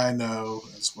 you and I know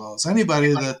as well as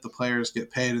anybody that the players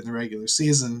get paid in the regular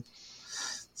season.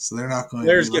 So they're not going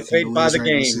Players to be get looking paid to by lose the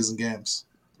regular game. season games.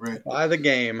 Right. By the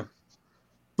game.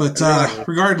 But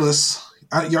regardless,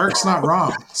 Yark's not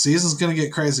wrong. Season's going to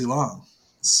get crazy long.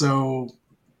 So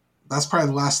that's probably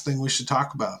the last thing we should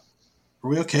talk about. Are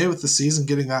we okay with the season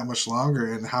getting that much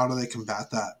longer, and how do they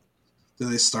combat that? Do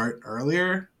they start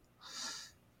earlier?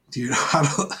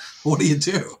 What do you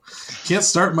do? Can't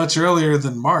start much earlier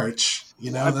than March.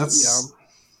 That's...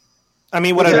 I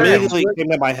mean, what immediately came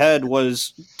to my head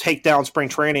was take down spring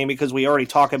training, because we already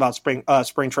talked about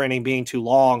spring training being too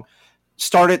long.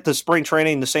 Start at the spring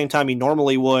training the same time you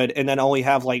normally would, and then only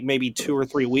have like maybe 2 or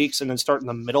 3 weeks, and then start in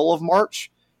the middle of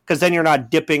March, because then you're not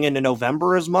dipping into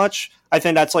November as much. I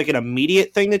think that's like an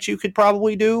immediate thing that you could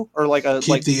probably do, or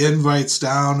keep the invites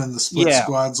down and the split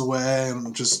squads away,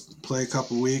 and just play a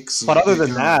couple weeks. But other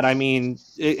than that, I mean,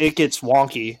 it gets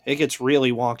wonky. It gets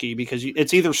really wonky, because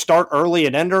it's either start early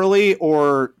and end early,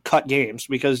 or cut games.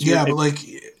 Because but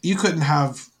you couldn't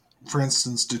have, for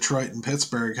instance, Detroit and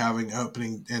Pittsburgh having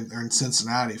opening, or in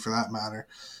Cincinnati for that matter,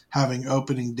 having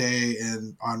opening day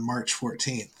on March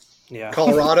 14th. Yeah,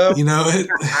 Colorado.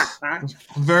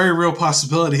 Very real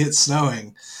possibility it's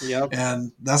snowing. Yep.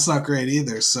 And that's not great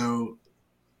either. So,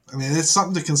 I mean, it's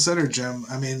something to consider, Jim.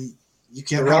 I mean, you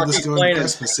can't have this going to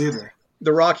Christmas either.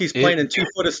 The Rockies playing in 2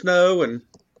 foot of snow, and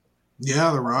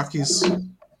the Rockies.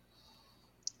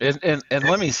 And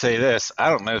let me say this: I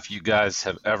don't know if you guys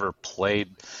have ever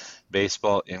played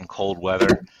baseball in cold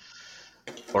weather,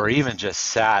 or even just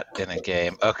sat in a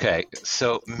game. Okay,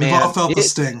 so we've all felt the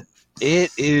sting.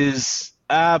 It is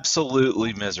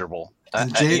absolutely miserable.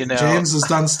 And James has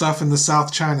done stuff in the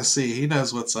South China Sea. He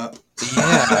knows what's up.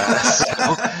 Yeah.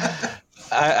 So,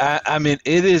 I mean,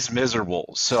 it is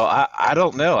miserable. So I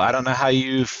don't know. I don't know how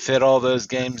you fit all those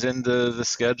games into the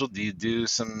schedule. Do you do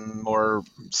some more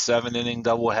 7-inning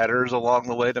doubleheaders along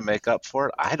the way to make up for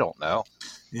it? I don't know.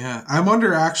 Yeah. I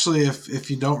wonder, actually, if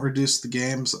you don't reduce the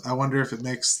games, I wonder if it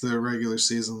makes the regular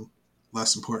season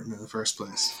less important in the first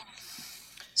place.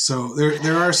 So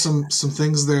there are some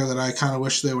things there that I kind of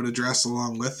wish they would address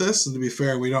along with this. And to be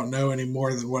fair, we don't know any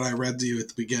more than what I read to you at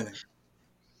the beginning.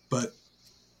 But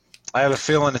I have a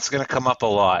feeling it's going to come up a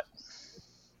lot.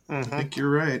 Mm-hmm. I think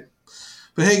you're right.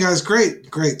 But hey, guys,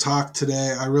 great talk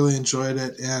today. I really enjoyed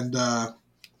it. And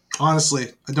honestly,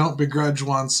 I don't begrudge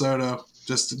Juan Soto,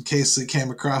 just in case it came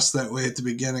across that way at the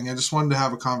beginning. I just wanted to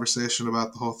have a conversation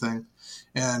about the whole thing.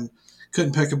 And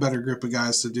couldn't pick a better group of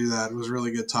guys to do that. It was a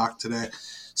really good talk today.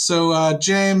 So,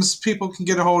 James, people can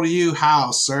get a hold of you.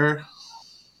 How, sir?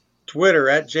 Twitter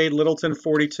at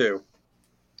JLittleton42.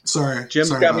 Sorry.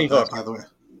 Jim's got me hooked. By the way.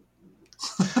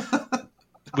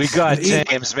 We got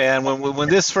James, man. When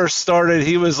this first started,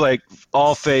 he was like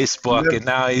all Facebook, and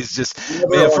now he's just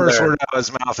the first word out of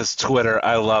his mouth is Twitter.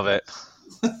 I love it.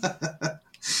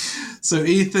 So,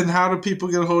 Ethan, how do people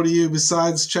get a hold of you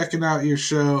besides checking out your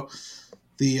show,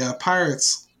 the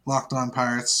Pirates, Locked On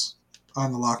Pirates,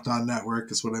 on the Locked On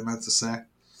Network is what I meant to say.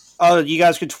 You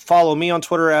guys could follow me on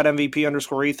Twitter at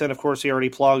MVP_Ethan. Of course, he already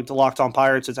plugged Locked On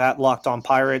Pirates. It's at Locked On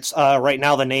Pirates. Right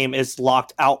now, the name is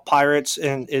Locked Out Pirates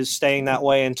and is staying that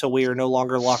way until we are no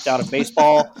longer locked out of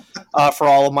baseball. For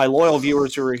all of my loyal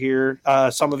viewers who are here,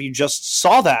 some of you just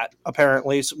saw that,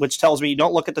 apparently, which tells me you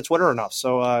don't look at the Twitter enough.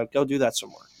 So go do that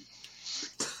some more.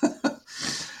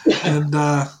 And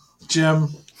Jim,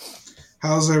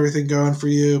 how's everything going for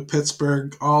you?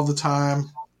 Pittsburgh all the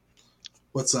time?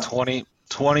 What's up?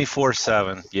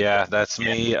 24/7. Yeah, that's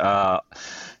me.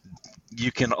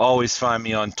 You can always find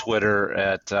me on Twitter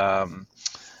at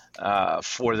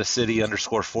for the city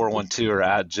 _412 or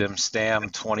at Jim Stam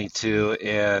 22.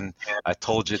 And I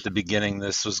told you at the beginning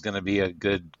this was going to be a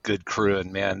good crew.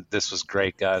 And man, this was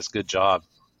great, guys. Good job.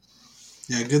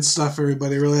 Yeah, good stuff,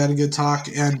 everybody. Really had a good talk.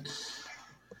 And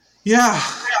yeah,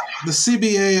 the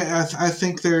CBA, I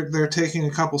think they're taking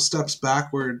a couple steps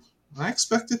backward. I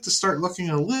expect it to start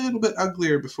looking a little bit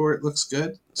uglier before it looks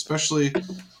good, especially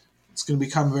it's going to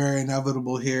become very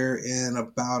inevitable here in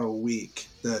about a week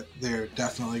that they're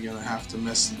definitely going to have to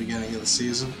miss the beginning of the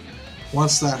season.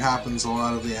 Once that happens, a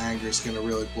lot of the anger is going to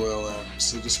really boil over.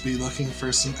 So just be looking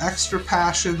for some extra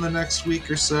passion the next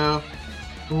week or so,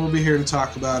 and we'll be here to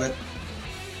talk about it.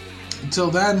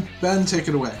 Until then, Ben, take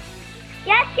it away.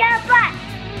 Yes, your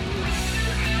butt.